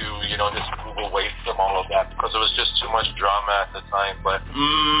you know, just move away from all of that, because it was just too much drama at the time. But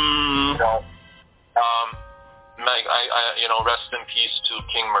you know, I you know, rest in peace to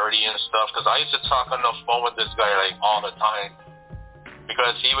King Murdy and stuff, because I used to talk on the phone with this guy like all the time,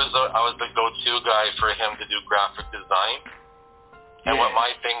 because I was the go-to guy for him to do graphic design. And what my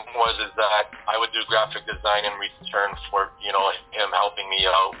thing was is that I would do graphic design in return for, you know, him helping me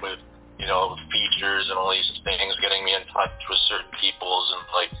out with, you know, features and all these things, getting me in touch with certain peoples, and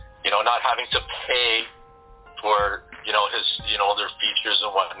like, you know, not having to pay for, you know, his, you know, their features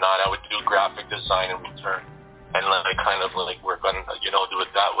and whatnot. I would do graphic design in return, and like kind of like work on, you know, do it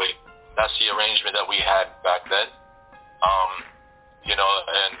that way. That's the arrangement that we had back then. You know,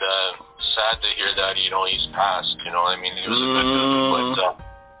 and sad to hear that, you know, he's passed, you know. I mean, he was a good dude, but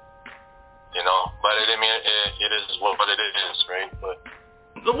you know, but I mean, it is what it is, right? But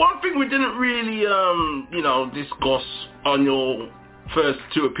the one thing we didn't really you know, discuss on your first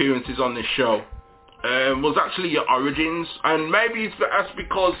two appearances on this show was actually your origins, and maybe that's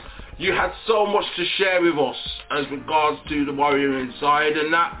because you had so much to share with us as regards to the Warrior Inside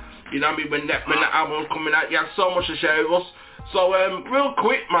and that, you know what I mean, when that album was coming out, you had so much to share with us. So real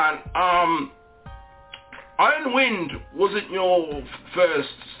quick, man, Iron Wind wasn't your first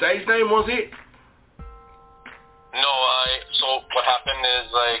stage name, was it? No, so what happened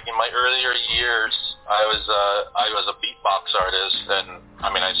is, like, in my earlier years, I was a beatbox artist, and I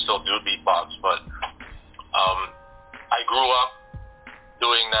mean, I still do beatbox, but I grew up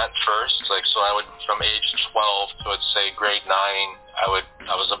doing that first, like, so I would, from age 12 to, let's say, grade 9, I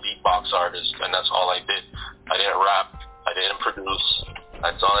was a beatbox artist, and that's all I did. I didn't rap. I didn't produce.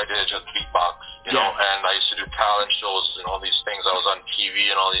 That's all I did, just beatbox, you know, and I used to do talent shows and all these things. I was on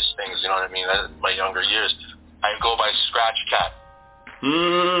TV and all these things, you know what I mean, in my younger years. I go by Scratch Cat.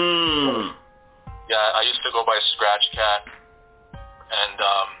 Yeah, I used to go by Scratch Cat, and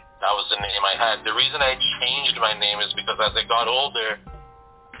that was the name I had. The reason I changed my name is because as I got older,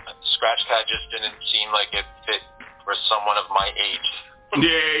 Scratch Cat just didn't seem like it fit for someone of my age.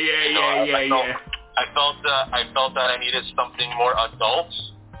 I felt that I needed something more adult.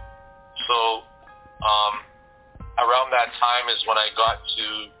 So around that time is when I got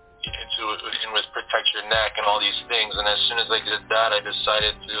in with Protect Your Neck and all these things. And as soon as I did that, I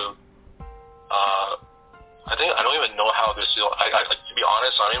decided to. I don't even know how this. To be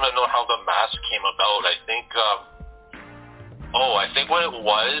honest, I don't even know how the mask came about. I think what it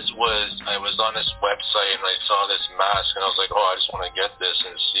was I was on this website and I saw this mask and I was like, I just want to get this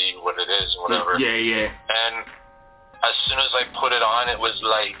and see what it is and whatever. And as soon as I put it on, it was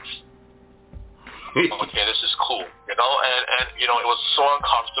like, okay, this is cool, you know. And you know, it was so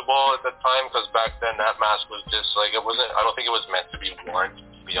uncomfortable at the time because back then that mask was just like, it wasn't. I don't think it was meant to be worn.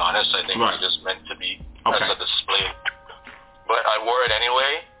 To be honest, I think it was just meant to be as a display. But I wore it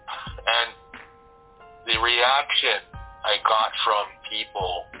anyway, and the reaction I got from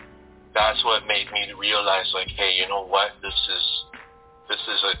people, that's what made me realize, like, hey, you know what? This is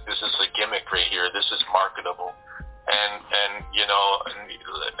a gimmick right here. This is marketable, and you know, and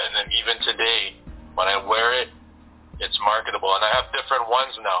then even today, when I wear it, it's marketable, and I have different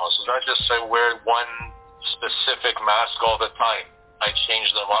ones now. So it's not just I wear one specific mask all the time. I change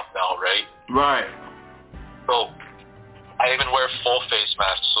them up now, right? Right. So I even wear full face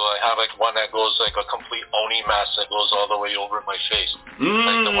masks. So I have like one that goes like a complete Oni mask that goes all the way over my face.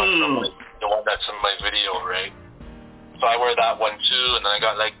 Like the one that's in my video, right? So I wear that one too, and then I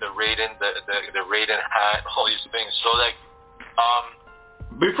got like the Raiden, the Raiden hat, all these things. So like,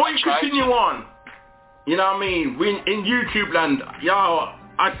 before you continue on, you know what I mean? In YouTube land, yo,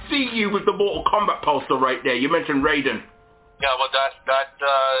 I see you with the Mortal Kombat poster right there. You mentioned Raiden. Yeah, well that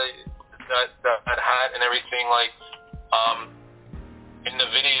hat and everything, like, in the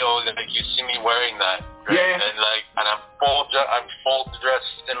video, like you see me wearing that, right? Yeah. And I'm full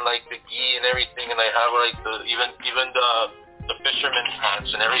dressed in like the gi and everything, and I have like even the fisherman's hats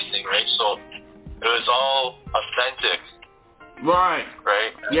and everything, right? So it was all authentic. Right.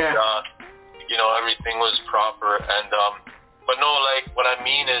 Right. Yeah. And, you know, everything was proper, and but no, like what I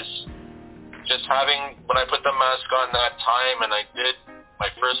mean is just when I put the mask on that time, and I did my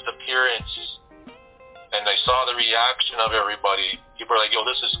first appearance. And I saw the reaction of everybody. People are like, yo,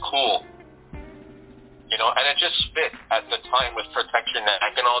 this is cool. You know, and it just fit at the time with Protect Your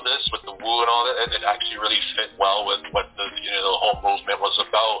Neck and all this, with the woo and all that. It actually really fit well with what the whole movement was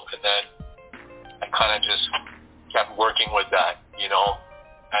about. And then I kind of just kept working with that, you know.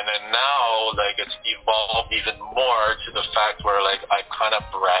 And then now, like, it's evolved even more to the fact where, like, I'm kind of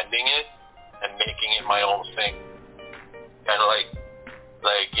branding it and making it my own thing. And, like,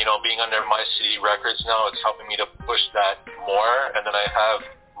 you know, being under My City Records now, it's helping me to push that more, and then I have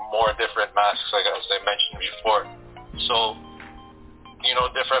more different masks, like as I mentioned before. So, you know,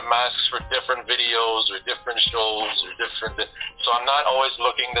 different masks for different videos or different shows or different. So I'm not always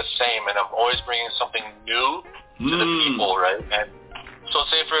looking the same, and I'm always bringing something new to the people, right? And so,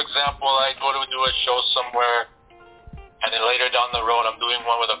 say for example, I go to do a show somewhere, and then later down the road, I'm doing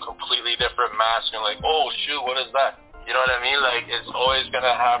one with a completely different mask, and like, oh shoot, what is that? You know what I mean? Like, it's always going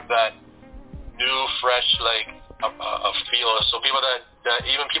to have that new, fresh, like, a feel. So people that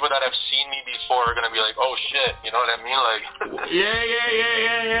even people that have seen me before are going to be like, oh, shit. You know what I mean? Like...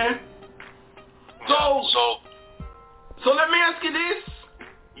 Yeah. So let me ask you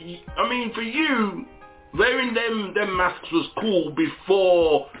this. I mean, for you, wearing them masks was cool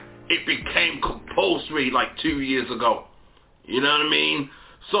before it became compulsory, like 2 years ago. You know what I mean?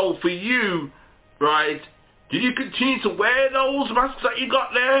 So for you, right... Did you continue to wear those masks that you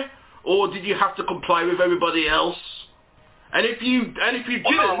got there, or did you have to comply with everybody else? And if you didn't,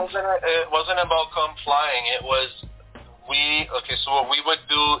 it wasn't about complying. It was So what we would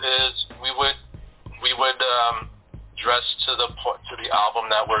do is we would dress to the album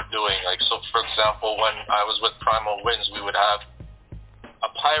that we're doing. Like, so for example, when I was with Primal Winds, we would have a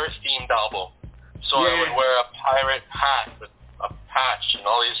pirate themed album. So I would wear a pirate hat with a patch and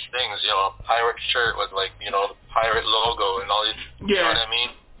all these things, you know, a pirate shirt with, like, you know, the pirate logo and all these, you know what I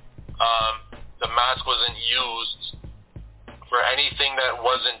mean? The mask wasn't used for anything that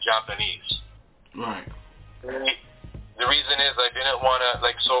wasn't Japanese. Right. The reason is I didn't want to,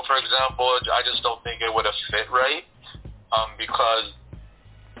 like, so for example, I just don't think it would have fit right, because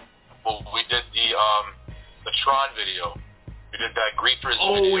we did the the Tron video. We did that Griefers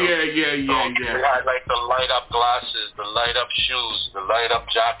video. Oh, yeah. We had, like, the light-up glasses, the light-up shoes, the light-up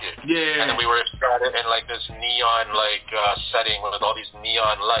jacket. Yeah. And then we were started in, like, this neon, like, setting with all these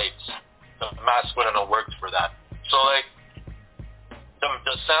neon lights. The mask wouldn't have worked for that. So, like,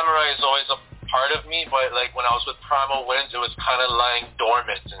 the samurai is always a part of me, but, like, when I was with Primal Winds, it was kind of lying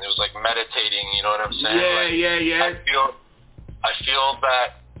dormant, and it was, like, meditating, you know what I'm saying? Yeah. I feel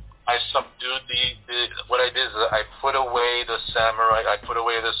that I subdued what I did is I put away the samurai, I put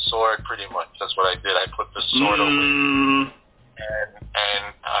away the sword pretty much. That's what I did. I put the sword away.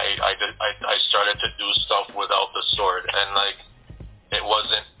 And I started to do stuff without the sword. And like, it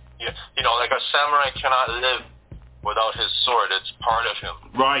wasn't, you know, like a samurai cannot live without his sword. It's part of him.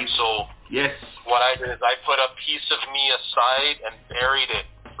 Right. So, yes. What I did is I put a piece of me aside and buried it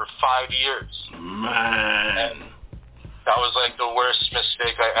for 5 years. Man. That was like the worst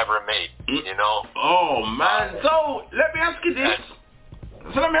mistake I ever made, you know? Oh, man. So, let me ask you this.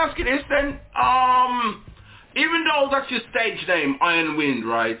 Then. Even though that's your stage name, Iron Wind,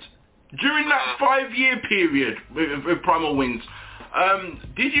 right? During that 5-year period with Primal Winds,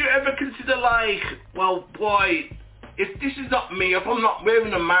 did you ever consider like, well, boy, if this is not me, if I'm not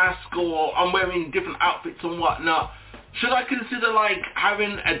wearing a mask or I'm wearing different outfits and whatnot, should I consider like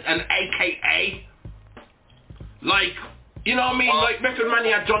having an AKA? Like, you know what I mean? Like Method Man, he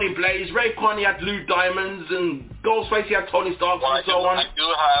had Johnny Blaze, Raekwon, he had Lou Diamonds, and Ghostface, he had Tony Stark, and so on. I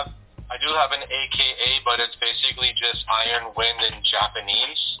do have an AKA, but it's basically just Iron Wind in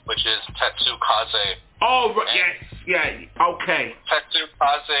Japanese, which is Tetsukaze. Oh, yes, okay.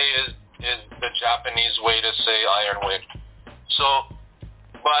 Tetsukaze is the Japanese way to say Iron Wind. So,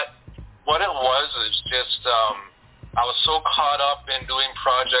 but what it was is just, I was so caught up in doing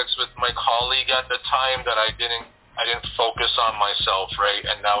projects with my colleague at the time that I didn't focus on myself, right?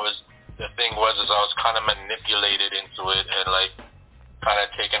 And that was, the thing was I was kind of manipulated into it and like kind of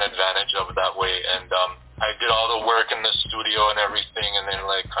taken advantage of that way. And I did all the work in the studio and everything, and then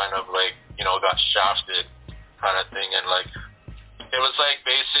like kind of like, you know, got shafted kind of thing. And like, it was like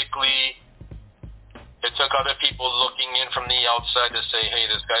basically, it took other people looking in from the outside to say, hey,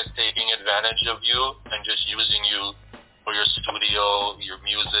 this guy's taking advantage of you and just using you for your studio, your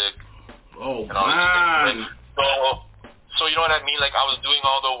music. Oh, and all man. So you know what I mean? Like, I was doing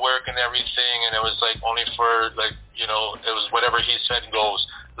all the work and everything, and it was like only for like, you know, it was whatever he said goes.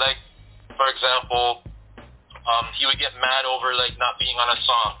 Like, for example, he would get mad over like not being on a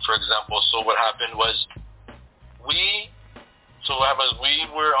song, for example. So what happened was we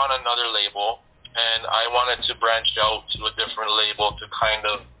were on another label, and I wanted to branch out to a different label to kind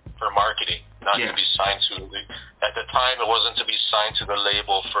of, for marketing, not to be signed to. At the time, it wasn't to be signed to the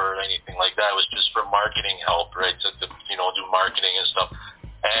label for anything like that. It was just for marketing help, right, to you know, do marketing and stuff.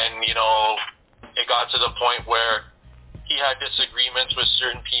 And, you know, it got to the point where he had disagreements with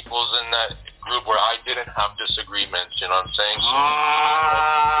certain people in that group where I didn't have disagreements, you know what I'm saying? So,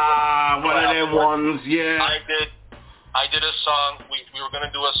 one of them ones, yeah. I did a song, we were going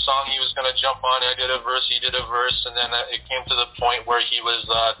to do a song, he was going to jump on, I did a verse, he did a verse, and then it came to the point where he was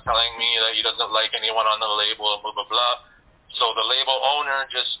telling me that he doesn't like anyone on the label, blah, blah, blah. So the label owner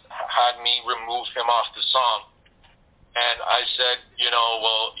just had me remove him off the song. And I said, you know,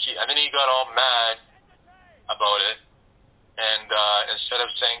 well, and then he got all mad about it. And instead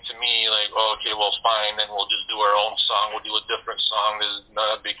of saying to me, like, oh, okay, well, fine, then we'll just do our own song, we'll do a different song, this is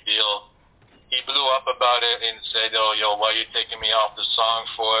not a big deal. He blew up about it and said, oh, yo, why are you taking me off the song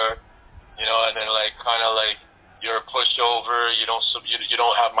for? You know, and then like kind of like, you're a pushover, you don't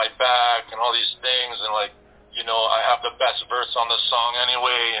have my back and all these things, and like, you know, I have the best verse on the song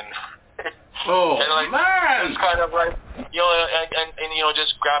anyway, and and like, man, it's kind of like, you know, and you know,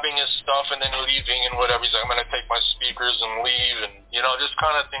 just grabbing his stuff and then leaving and whatever. He's like, I'm gonna take my speakers and leave, and you know, just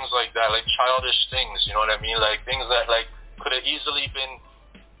kind of things like that, like childish things, you know what I mean? Like things that like could have easily been,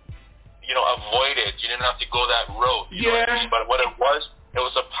 you know, avoided. You didn't have to go that road. You know what I mean? But what it was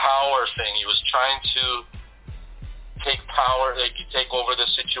a power thing. He was trying to take power, like you take over the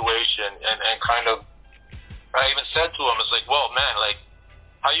situation, and kind of. I even said to him, it's like, well, man, like,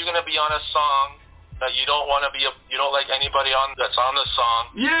 how are you gonna be on a song that you don't want to be? You don't like anybody that's on the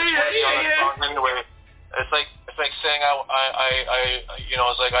song. Yeah. Anyway, it's like saying I you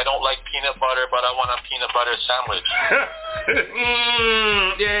know, it's like I don't like peanut butter, but I want a peanut butter sandwich.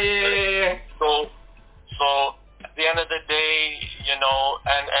 Yeah. So at the end of the day, you know,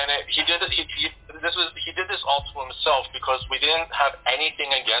 he did this all to himself because we didn't have anything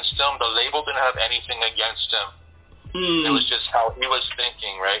against him. The label didn't have anything against him. It was just how he was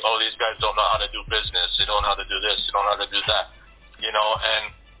thinking, right? Oh, these guys don't know how to do business. They don't know how to do this. They don't know how to do that. You know,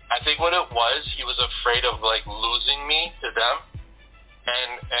 and I think what it was, he was afraid of like losing me to them,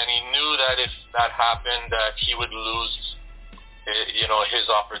 and he knew that if that happened, that he would lose, you know,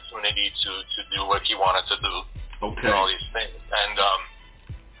 his opportunity to do what he wanted to do. Okay. And all these things, and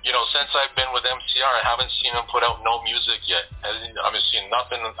you know, since I've been with MCR, I haven't seen him put out no music yet. I haven't seen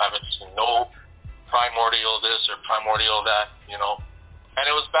nothing. I haven't seen no primordial this or primordial that, you know. And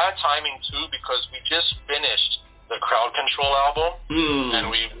it was bad timing too, because we just finished the Crowd Control album,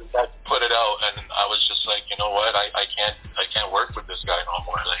 and we put it out, and I was just like, you know what, I can't work with this guy no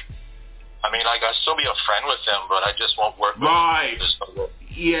more. Like, I mean, like, I'll still be a friend with him, but I just won't work with him.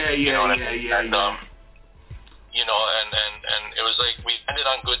 Yeah. You know, and it was like we ended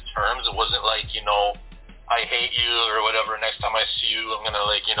on good terms. It wasn't like, you know, I hate you or whatever. Next time I see you, I'm gonna,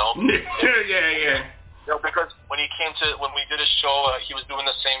 like, you know. Yeah. You know, because when we did a show, he was doing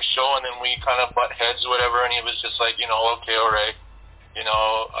the same show, and then we kind of butt heads or whatever, and he was just like, you know, okay, all right, you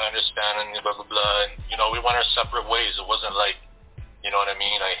know, I understand, and blah blah blah, and you know, we went our separate ways. It wasn't like, you know what I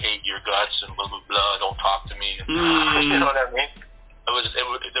mean, I hate your guts and blah blah blah. Don't talk to me. You know what I mean?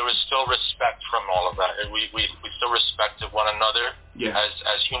 There was still respect from all of that. We still respected one another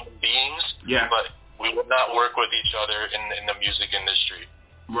as human beings. Yeah. But we would not work with each other in the music industry.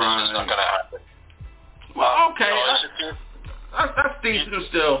 Right. It's just not gonna happen. Well, okay, You know, that's decent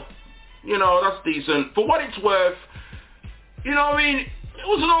still. You know, that's decent. For what it's worth, you know what I mean, it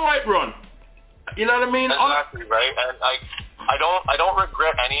was an alright run. You know what I mean? Exactly, right? And I don't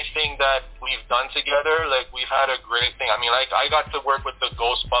regret anything that we've done together. Like, we've had a great thing. I mean, like, I got to work with the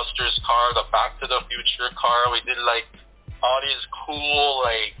Ghostbusters car, the Back to the Future car. We did, like, all these cool,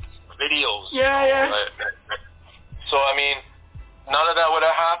 like, videos. Yeah. So, I mean, none of that would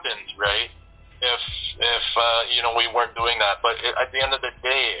have happened, right? If you know, we weren't doing that. But at the end of the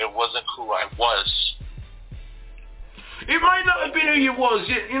day, it wasn't who I was. It might not have been who you was,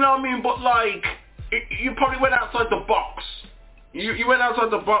 you know what I mean? But, like, you probably went outside the box. You went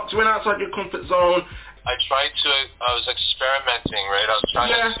outside the box, you went outside your comfort zone. I was experimenting, right? I was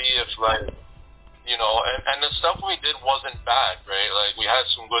trying to see if, like, you know, and the stuff we did wasn't bad, right? Like, we had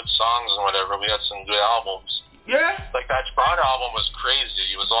some good songs and whatever. We had some good albums. Yeah. Like, that Brown album was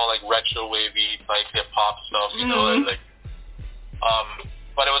crazy. It was all, like, retro wavy, like, hip-hop stuff, you know, and, like,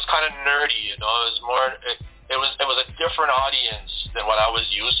 but it was kind of nerdy, you know? It was more, it was a different audience than what I was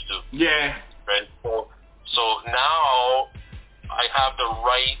used to. Yeah. Right? So now I have the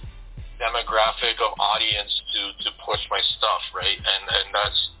right demographic of audience to push my stuff, right? And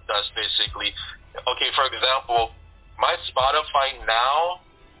that's basically, okay, for example, my Spotify now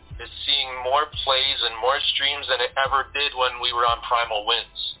is seeing more plays and more streams than it ever did when we were on Primal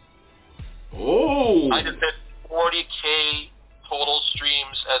Winds. Oh. I just did 40K total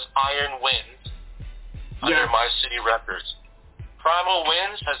streams as Iron Winds under My City Records. Primal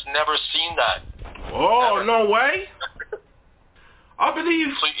Winds has never seen that. Oh, never. No way? I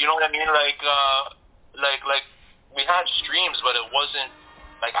believe. So, you know what I mean? Like we had streams, but it wasn't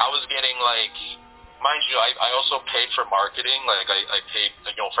like I was getting, like, mind you, I also paid for marketing. Like I paid,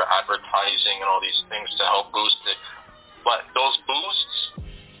 you know, for advertising and all these things to help boost it. But those boosts,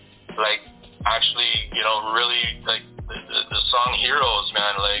 like, actually, you know, really, like the song Heroes,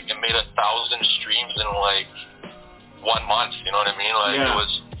 man, like, it made 1,000 streams in, like, 1 month. You know what I mean? Like, it was.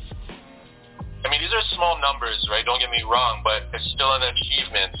 I mean, these are small numbers, right? Don't get me wrong, but it's still an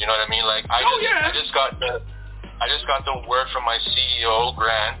achievement. You know what I mean? Like, I just got the word from my CEO,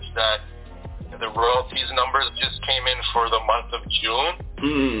 Grant, that the royalties numbers just came in for the month of June,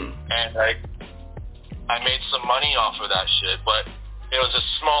 and I made some money off of that shit. But it was a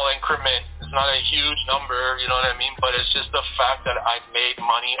small increment. It's not a huge number, you know what I mean? But it's just the fact that I made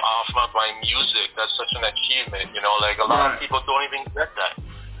money off of my music. That's such an achievement, you know? Like, a lot of people don't even get that.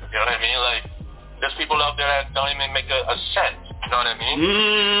 You know what I mean? Like, there's people out there that don't even make a cent. You know what I mean?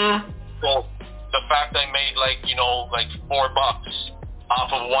 So the fact I made, like, you know, like $4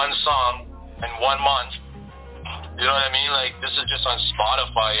 off of one song in 1 month, you know what I mean? Like, this is just on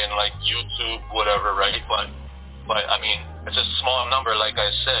Spotify and, like, YouTube, whatever, right? But I mean, it's a small number, like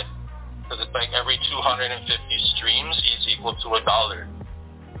I said, because it's like every 250 streams is equal to $1.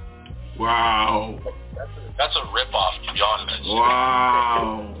 Wow. That's a rip-off, to be honest.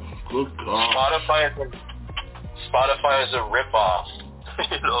 Wow. Good God. Spotify is a rip-off.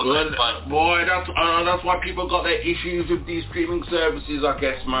 You know, boy, that's why people got their issues with these streaming services, I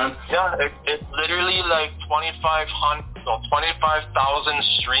guess, man. Yeah, it's literally like 25,000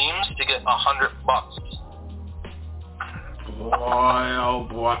 streams to get $100. Boy, oh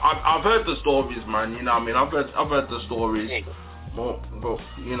boy, I've heard the stories, man. You know what I mean? I've heard the stories. But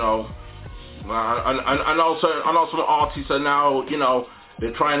you know, and also the artists are now, you know,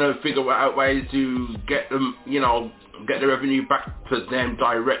 they're trying to figure out ways to get them, get the revenue back to them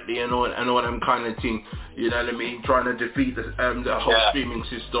directly and all them kind of thing. You know what I mean? Trying to defeat the whole streaming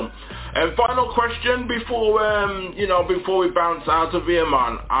system. And final question before we bounce out of here,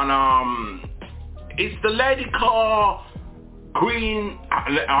 man. And it's the lady called Queen.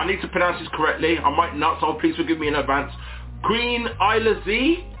 I need to pronounce this correctly. I might not, so please forgive me in advance. Queen Isla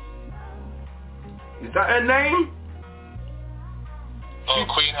Z. Is that her name? Oh,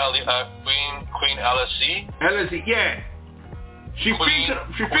 Queen LSC? LSC, yeah. She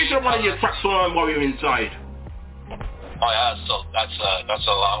featured on one of your tracks while we were inside. Oh yeah, so that's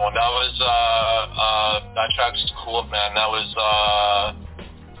a long one. That was that track's cool, man. That was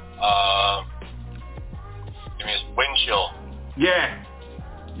give me a Windchill. Yeah.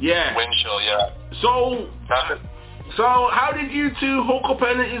 Windchill, yeah. So how did you two hook up,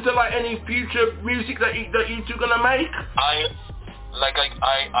 and is there like any future music that you two gonna make? I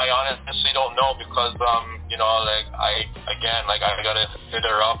honestly don't know because I gotta hit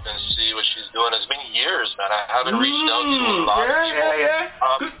her up and see what she's doing. It's been years, man. I haven't reached out to a lot of people. Yeah.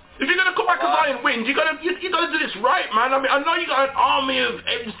 If you're gonna come back as Iron Wind, you gotta do this right, man. I mean, I know you got an army of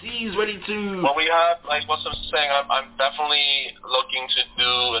MCs ready to. Well, we have what I'm saying. I'm definitely looking to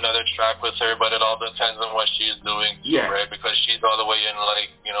do another track with her, but it all depends on what she's doing too, right? Because she's all the way in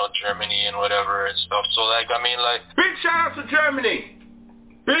Germany and whatever and stuff. So big shout out to Germany.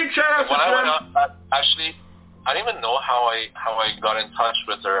 Big shout out to Germany. Actually, I don't even know how I got in touch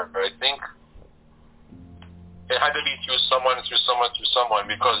with her. I think it had to be through someone,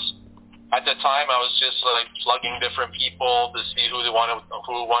 because at the time I was just plugging different people to see who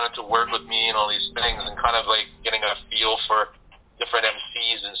wanted to work with me and all these things, and kind of getting a feel for different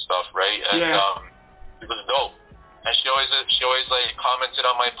MCs and stuff, right? And it was dope. And she always commented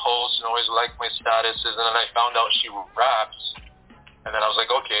on my posts and always liked my statuses, and then I found out she raps, and then I was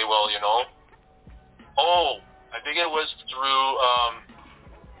like, okay, well, I think it was through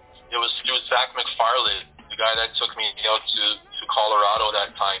Zach McFarlane, the guy that took me out to Colorado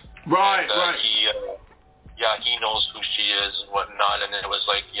that time. Right. He knows who she is and whatnot, and it was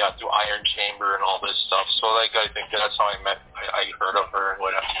through Iron Chamber and all this stuff. So I think that's how I heard of her and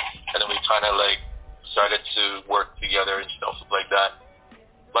whatever, and then we kind of started to work together and stuff like that.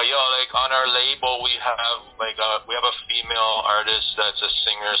 But on our label we have a female artist that's a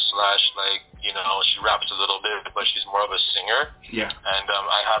singer / she raps a little bit, but she's more of a singer. Yeah. And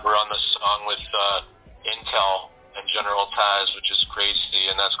I have her on the song with Intel and General Taz, which is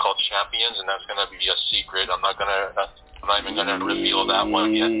crazy, and that's called Champions, and that's gonna be a secret. I'm not even gonna reveal that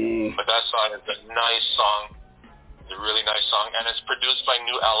one yet. But that song is a nice song. It's a really nice song, and it's produced by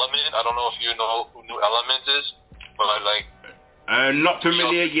New Element. I don't know if you know who New Element is, but not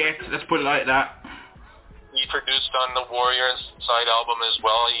familiar yet. Let's put it like that. He produced on the Warrior Inside album as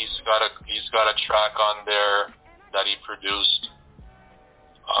well. He's got a track on there that he produced.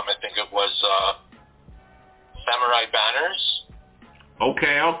 I think it was Samurai Banners.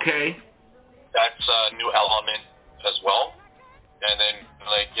 Okay. That's New Element as well. And then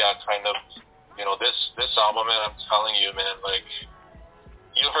this album, man, I'm telling you, man,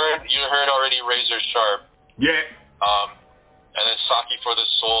 you heard already Razor Sharp. Yeah. And then Saki for the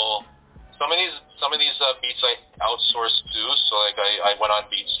Soul. Some of these beats I outsourced too. So I went on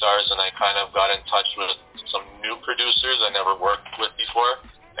BeatStars and I kind of got in touch with some new producers I never worked with before,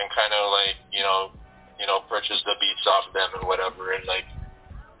 and kind of purchased the beats off them and whatever, and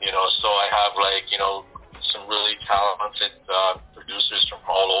so I have some really talented producers from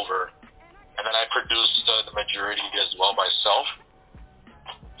all over, and then I produced the majority as well myself.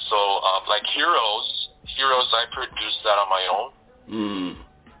 So Heroes I produced that on my own.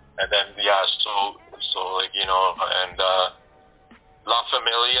 And then and La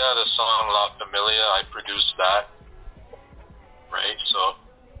Familia, the song La Familia, I produced that, right? So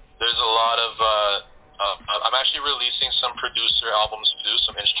there's a lot of I'm actually releasing some producer albums too,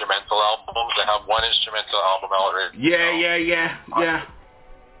 some instrumental albums. I have one instrumental album already. Yeah.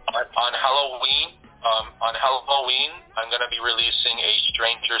 On Halloween, I'm gonna be releasing a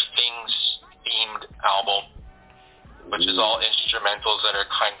Stranger Things themed album, which is all instrumentals that are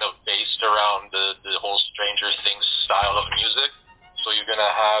kind of based around the whole Stranger Things style of music. So you're gonna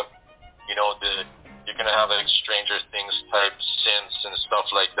have, Stranger Things type synths and stuff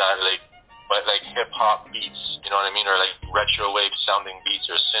like that, but hip hop beats, you know what I mean, or retro wave sounding beats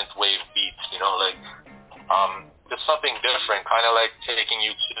or synth wave beats, it's something different, kind of taking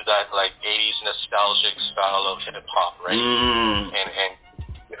you to that 80s nostalgic style of hip hop, right? And then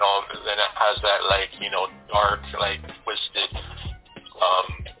it has that dark, twisted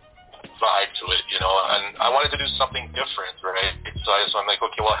vibe to it, and I wanted to do something different, right? So I'm like,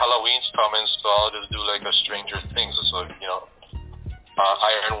 okay, well, Halloween's coming, so I'll just do like a Stranger Things. So, you know,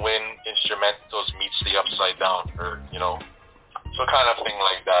 Iron Wind instrumentals meets the Upside Down, or, you know, so kind of thing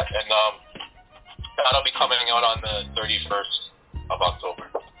like that. And that'll be coming out on the 31st of October.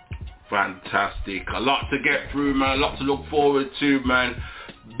 Fantastic. A lot to get through, man. A lot to look forward to, man.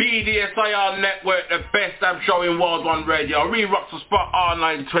 BDSIR Network, the best damn show in World 1 Radio. Re-Rocks the Spot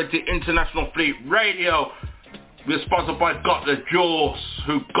R920 International Fleet Radio. We're sponsored by Got the Juice,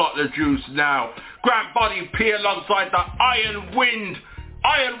 who got the juice now. Grant Body P alongside the Iron Wind.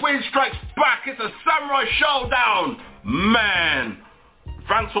 Iron Wind strikes back. It's a samurai showdown. Man.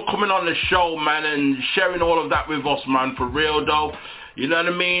 Thanks for coming on the show, man, and sharing all of that with us, man, for real, though. You know what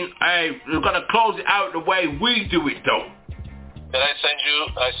I mean? Hey, we're going to close it out the way we do it, though. Did I send you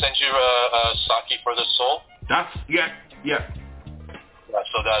a Sake for the Soul? That's, yeah.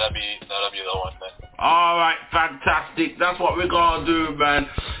 So that'll be the one then. Alright, fantastic. That's what we're gonna do, man.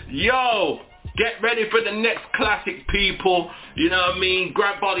 Yo, get ready for the next classic, people. You know what I mean?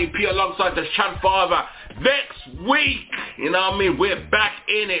 Grant Body P alongside the Father. Next week, you know what I mean? We're back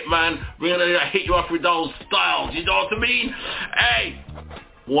in it, man. We're gonna hit you up with those styles, you know what I mean? Hey,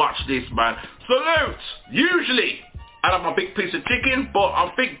 watch this, man. Salute. Usually I have my big piece of chicken, but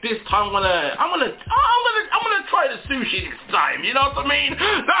I think this time I'm gonna try the sushi this time. You know what I mean?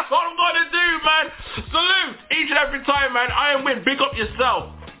 That's what I'm gonna do, man. Salute each and every time, man. Iron Wind, big up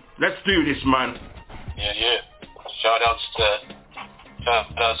yourself. Let's do this, man. Yeah. Shoutouts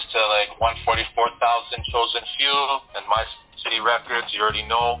to like 144,000 Chosen Few and My City Records. You already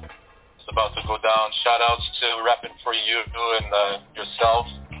know it's about to go down. Shoutouts to RePPiN4U and yourself,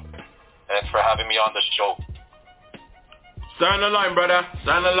 and for having me on the show. Stay on the line, brother.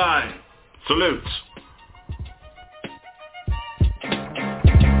 Stay on the line. Salute.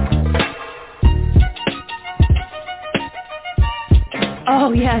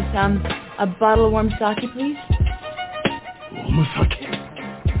 Oh, yes. A bottle of warm sake, please. Warm sake.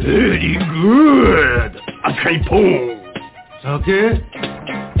 Very good. Akaipo. Sake?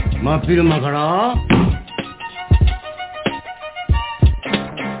 Mapiru makara?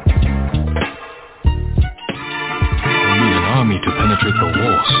 Army to penetrate the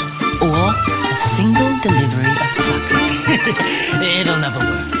walls. Or a single delivery of sake. It'll never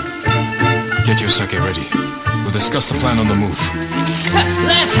work. Get your sake ready. We'll discuss the plan on the move.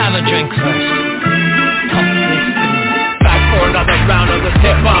 Let's have a drink first. Back for another round of this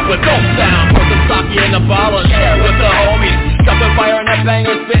hip-hop with no sound. Pour some sake in a bottle and share with the homies. Jumping fire and that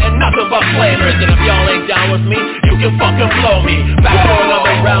banger, spitting nothing but flavors. And if y'all ain't down with me, you can fucking blow me. Back for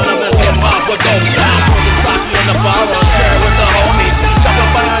another round of this hip-hop with no sound. Pour some sake in a bottle and share with the homies. Jumping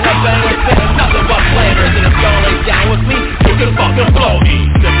fire and that banger, spitting nothing but flavors. And if y'all ain't down with me, you can fucking blow me.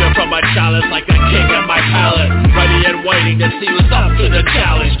 Sipping from my chalice like a king in my palace. Ready and waiting to see who's up to the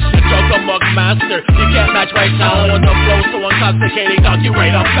challenge. A drunk amok master, you can't match my talent with the flow so intoxicating, knock you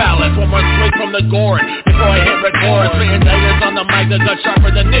right off balance. One more swing from the gourd before I hit record. Spitting daggers on the mic that got sharper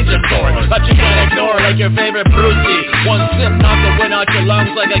than ninja sword. But you can't ignore like your favorite Bruce Lee. One sip knocks the wind out your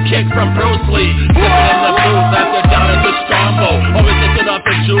lungs like a kick from Bruce Lee. Sipping in the booth after down in the Strongbow. Always thinking off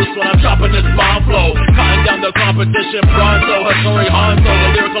the juice when I'm dropping this bomb flow. Cutting down the competition pronto. Hattori Hanzo, the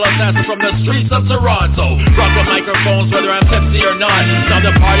lyrical assassin from the streets of Toronto. Rock the microphones whether I'm tipsy or not. Now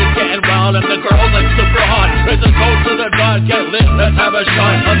the party's getting wild and the girls like super hot. Raise a toast to the god, get lit, let's have a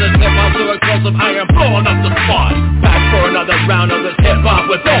shot. On this hip-hop to explosive iron, blowing up the spot. Back for another round of this hip-hop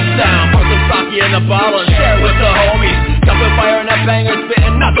with no sound. Pour some sake in a bottle and share with the homies. Jumping fire and that banger,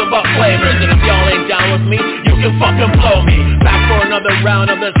 spitting nothing but flavors. And if y'all ain't down with me, you can fucking blow me. Back for another round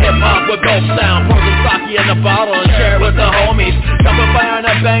of this hip-hop with no sound. Pour some sake in a bottle and share with the homies. Jumping fire and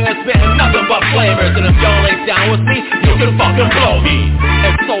that banger, spitting nothing but flavors. And if y'all ain't down with me, you can fucking blow me.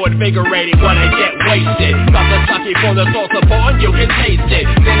 It's so invigorating when I get wasted. Got the sake for the soul support and you can taste it.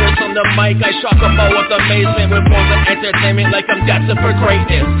 Fingers from the mic, I shock them all with amazement. With pose of entertainment like I'm destined for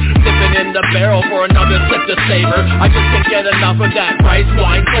greatness. Sipping in the barrel for another sip to savor. I just can't get enough of that rice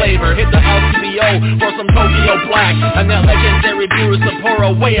wine flavor. Hit the LCBO for some Tokyo Black. And that legendary Bruce to pour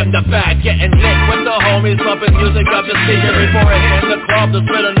away in the back. Getting lit with the homies, bumping music up the speaker. Before I hit the club to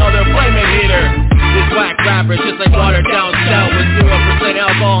spit another flaming heater. These whack rappers just like watered down stout with 0%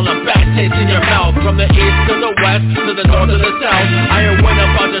 alcohol and a bad taste in your mouth. From the east to the west, to the north to the south, Iron Wind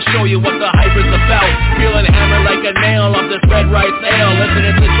about to show you what the hype is about. Feeling hammered like a nail off this red rice ale.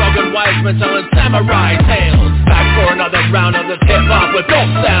 Listening to drunken Wiseman telling samurai tales. Back for another round of this hip-hop with no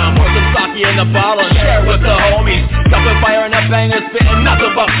sound. Pour some sake in a bottle and share with the homies. Jumping fire and that banger, spitting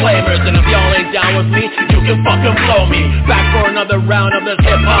nothing but flamers. And if y'all ain't down with me, you can fucking blow me. Back for another round of this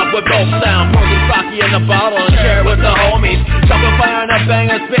hip-hop with dope sound. Pour some sake in the bottle and share it with the homies. Jumping fire and a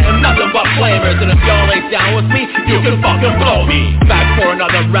banger, spitting nothing but flamers. And if y'all ain't down with me, you can fucking blow me. Back for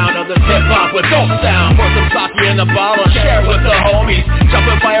another round of this hip-hop with dope sound. Pour some sake in the bottle and share it with the homies.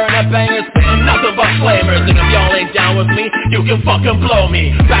 Jumping fire and a banger, spitting nothing but flamers. And if y'all ain't down with me, you can fucking blow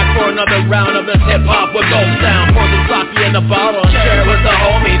me. Back for another round of this hip-hop with dope sound. Pour some sake in the bottle and share it with the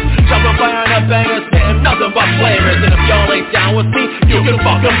homies. Jumping fire and a banger, spitting nothing but flamers. And if y'all ain't down with me, you can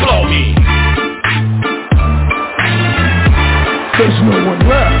fucking blow me. There's no one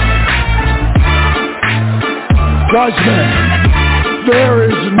left. Guys, man, there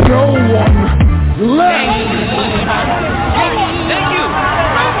is no one left. Thank you.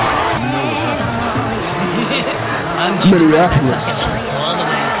 Minneapolis.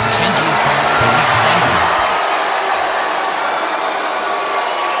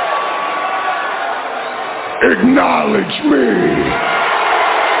 Acknowledge me.